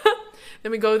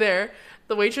 Then we go there.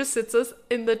 The waitress sits us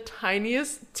in the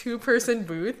tiniest 2-person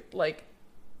booth, like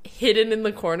hidden in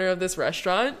the corner of this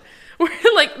restaurant, where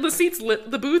like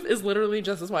the booth is literally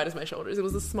just as wide as my shoulders. It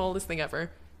was the smallest thing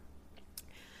ever.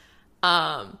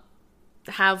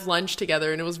 Have lunch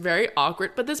together, and it was very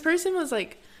awkward. But this person was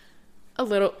like a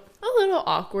little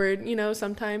awkward, you know.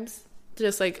 Sometimes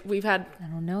just like we've had. I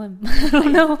don't know him. I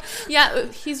don't know. Yeah,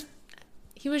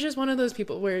 he was just one of those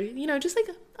people where, you know, just like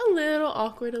a little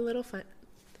awkward, a little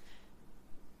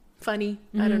funny.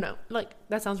 I don't know. Like,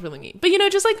 that sounds really mean. But, you know,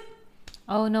 just like...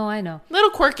 Oh, no, I know.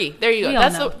 Little quirky. There you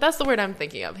go. That's the word I'm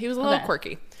thinking of. He was a little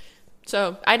quirky.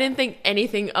 So, I didn't think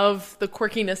anything of the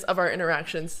quirkiness of our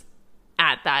interactions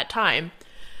at that time.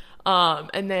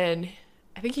 And then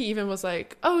I think he even was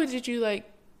like, oh, did you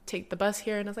like take the bus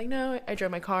here? And I was like, no, I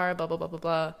drove my car, blah, blah, blah, blah,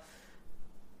 blah.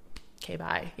 Okay,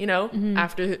 bye. You know,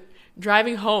 after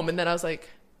driving home. And then I was like,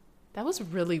 that was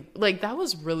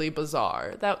really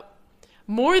bizarre. That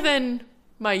more than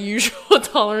my usual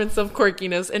tolerance of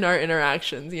quirkiness in our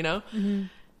interactions, you know?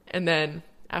 And then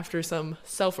after some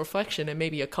self-reflection and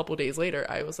maybe a couple days later,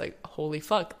 I was like, holy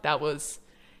fuck,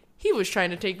 he was trying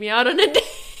to take me out on a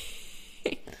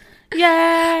date.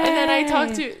 Yeah. And then I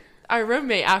talked to our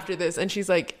roommate after this, and she's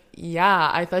like,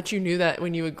 yeah, I thought you knew that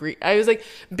when you agreed. I was like,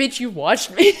 bitch, you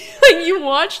watched me. Like, you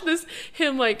watched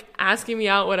him like asking me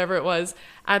out, whatever it was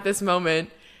at this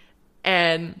moment.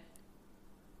 And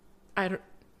I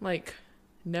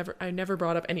never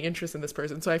brought up any interest in this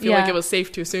person. So I feel like it was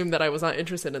safe to assume that I was not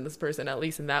interested in this person, at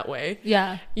least in that way.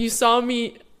 Yeah. You saw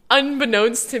me,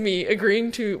 unbeknownst to me,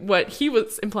 agreeing to what he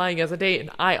was implying as a date, and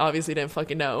I obviously didn't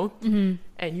fucking know.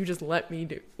 And you just let me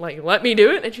do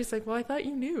it. And she's like, well, I thought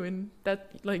you knew and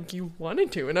that like you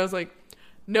wanted to. And I was like,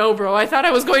 no, bro, I thought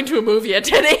I was going to a movie at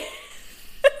 10 a.m.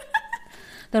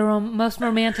 The most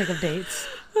romantic of dates.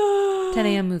 10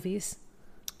 a.m. movies.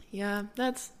 Yeah,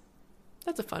 that's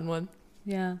a fun one.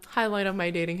 Yeah. Highlight of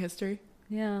my dating history.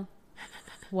 Yeah.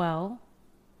 Well,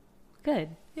 good.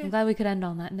 Yeah. I'm glad we could end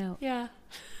on that note. Yeah.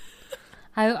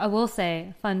 I will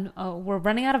say, we're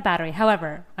running out of battery.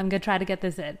 However, I'm going to try to get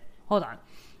this in. Hold on.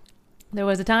 There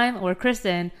was a time where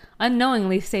Kristen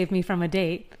unknowingly saved me from a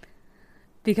date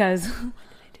because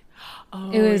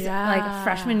it was like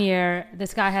freshman year.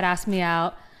 This guy had asked me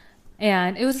out,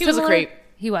 and it was He was a creep.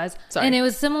 He was. Sorry. And it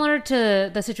was similar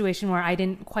to the situation where I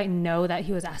didn't quite know that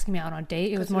he was asking me out on a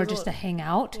date. It was more just to hang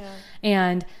out. Yeah.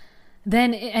 And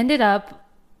then it ended up,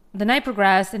 the night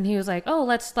progressed, and he was like, oh,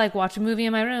 let's like watch a movie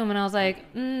in my room. And I was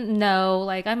like, no,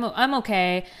 like I'm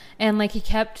okay. And like he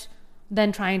kept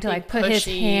then trying to like put his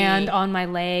hand on my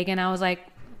leg, and I was like,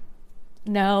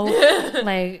 no,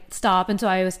 like stop. And so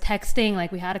I was texting,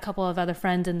 like we had a couple of other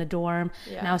friends in the dorm,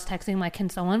 and I was texting like, can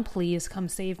someone please come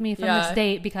save me from this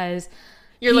date? Because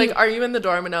you're like, are you in the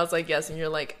dorm? And I was like, yes. And you're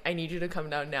like, I need you to come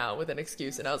down now with an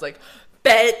excuse. And I was like,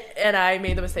 bet. And I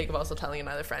made the mistake of also telling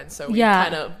another friend. So we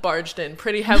kind of barged in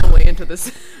pretty heavily into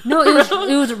this. No,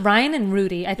 it was Ryan and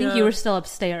Rudy. I think you were still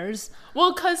upstairs.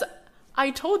 Well, because I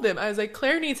told them, I was like,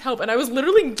 Claire needs help. And I was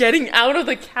literally getting out of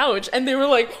the couch. And they were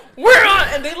like, we're on.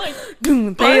 And they like,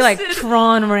 they like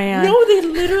Tron ran. No, they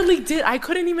literally did. I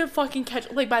couldn't even fucking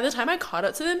catch. Like, by the time I caught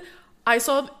up to them, I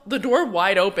saw the door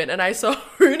wide open, and I saw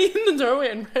Rudy in the doorway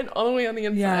and ran all the way on the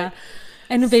inside. Yeah.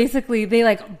 And basically, they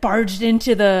like barged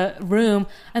into the room,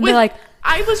 and they're like,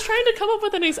 I was trying to come up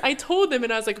with I told them,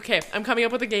 and I was like, okay, I'm coming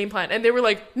up with a game plan. And they were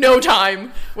like, no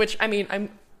time. Which, I mean,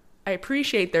 I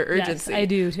appreciate their urgency. Yes, I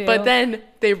do too. But then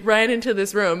they ran into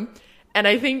this room, and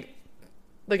I think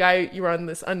the guy you were on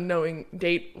this unknowing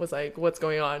date was like, what's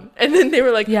going on? And then they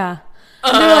were like, yeah.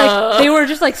 And they were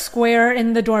just like square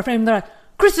in the door frame. They're like,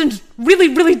 Kristen's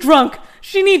really, really drunk.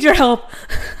 She needs your help.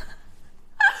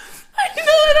 I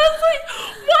know, and I was like,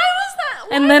 why was that?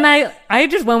 And then I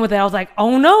just went with it. I was like,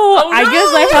 oh no, I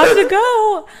guess I have to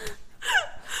go.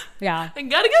 Yeah. I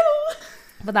gotta go.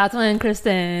 But that's when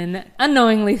Kristen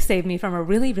unknowingly saved me from a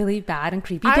really, really bad and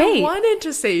creepy date. I wanted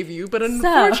to save you, but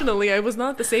unfortunately, I was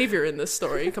not the savior in this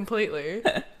story completely.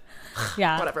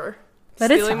 Yeah. Whatever. But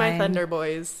Stealing it's my fine. thunder,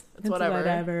 boys. It's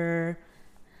whatever.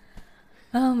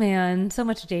 Oh man, so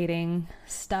much dating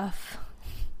stuff.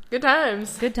 Good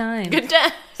times. Good times. Good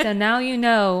times. So now you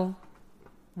know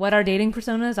what our dating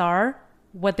personas are,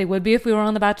 what they would be if we were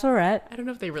on The Bachelorette. I don't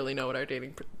know if they really know what our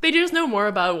dating... They just know more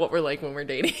about what we're like when we're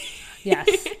dating.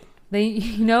 Yes. They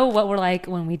know what we're like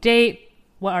when we date,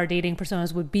 what our dating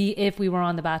personas would be if we were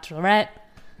on The Bachelorette.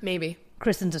 Maybe.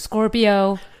 Kristen's a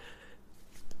Scorpio.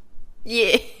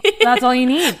 Yeah. That's all you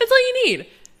need. That's all you need.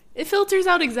 It filters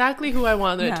out exactly who I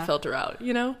wanted it to filter out,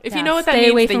 you know? If you know what that means,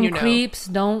 Stay away then from you know. Creeps.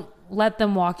 Don't let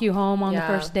them walk you home on the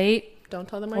first date. Don't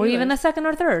tell them where or you even live. the second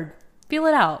or third. Feel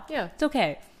it out. Yeah. It's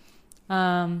okay.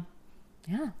 Yeah,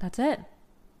 that's it.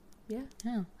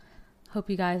 Yeah. Hope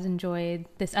you guys enjoyed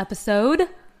this episode.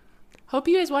 Hope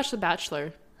you guys watch The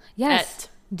Bachelor. Yes.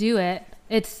 Do it.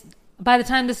 It's by the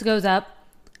time this goes up,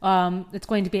 it's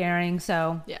going to be airing,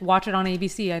 so watch it on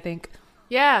ABC, I think.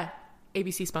 Yeah.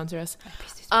 ABC sponsor us.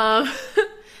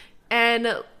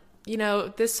 And you know,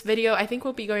 this video I think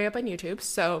will be going up on YouTube,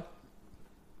 so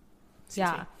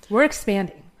we're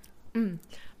expanding.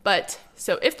 But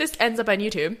so if this ends up on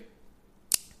YouTube,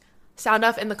 sound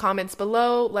off in the comments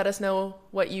below. Let us know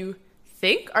what you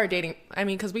think our dating, I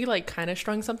mean, because we like kind of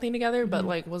strung something together, but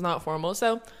like was not formal.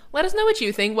 So let us know what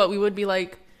you think, what we would be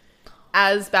like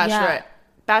as Bachelorette,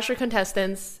 Bachelor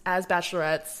contestants, as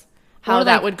Bachelorettes. how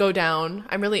that would go down.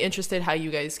 I'm really interested how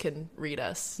you guys can read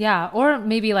us. Yeah, or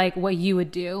maybe like what you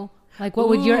would do. Like what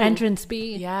would your entrance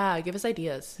be? Yeah, give us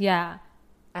ideas. Yeah.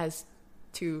 As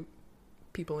to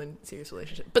people in serious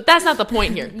relationships. But that's not the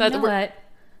point here. You know what?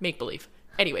 Make believe.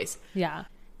 Anyways. Yeah.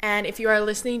 And if you are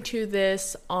listening to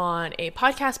this on a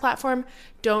podcast platform,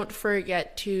 don't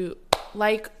forget to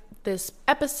like this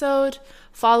episode,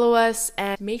 follow us,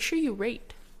 and make sure you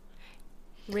rate.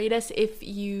 Rate us if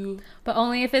you... But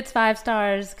only if it's 5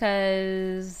 stars,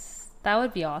 because that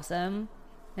would be awesome.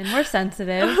 And we're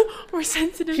sensitive. We're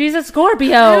sensitive. She's a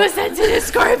Scorpio. I'm a sensitive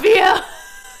Scorpio.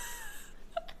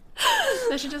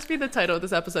 That should just be the title of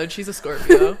this episode. She's a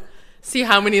Scorpio. See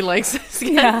how many likes this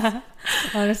gets. Yeah.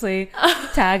 Honestly,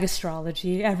 tag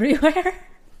astrology everywhere.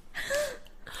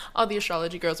 All the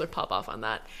astrology girls would pop off on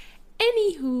that.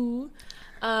 Anywho,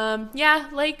 yeah,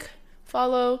 like,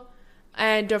 follow,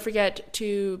 and don't forget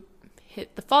to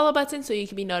hit the follow button so you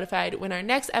can be notified when our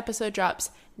next episode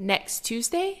drops next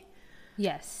Tuesday.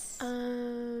 Yes.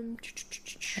 I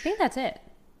think that's it.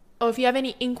 Oh, if you have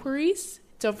any inquiries,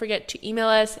 don't forget to email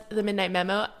us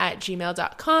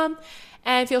themidnightmemo@gmail.com,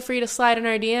 and feel free to slide in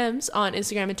our DMs on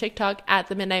Instagram and TikTok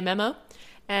 @themidnightmemo.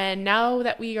 And now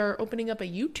that we are opening up a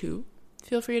YouTube,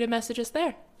 feel free to message us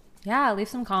there. Yeah, leave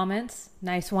some comments.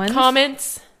 Nice ones.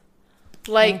 Comments,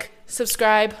 like,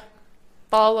 subscribe,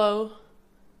 follow,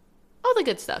 all the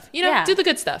good stuff. You know, do the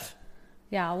good stuff.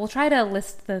 Yeah, we'll try to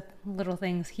list the little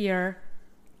things here.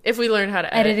 If we learn how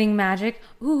to edit. Editing magic.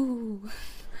 Ooh.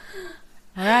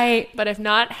 All right. But if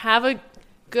not, have a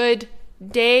good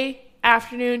day,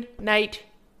 afternoon, night,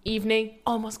 evening.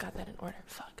 Almost got that in order.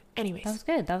 Fuck. Anyways.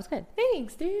 That was good.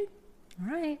 Thanks, dude.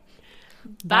 All right.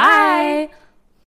 Bye. Bye.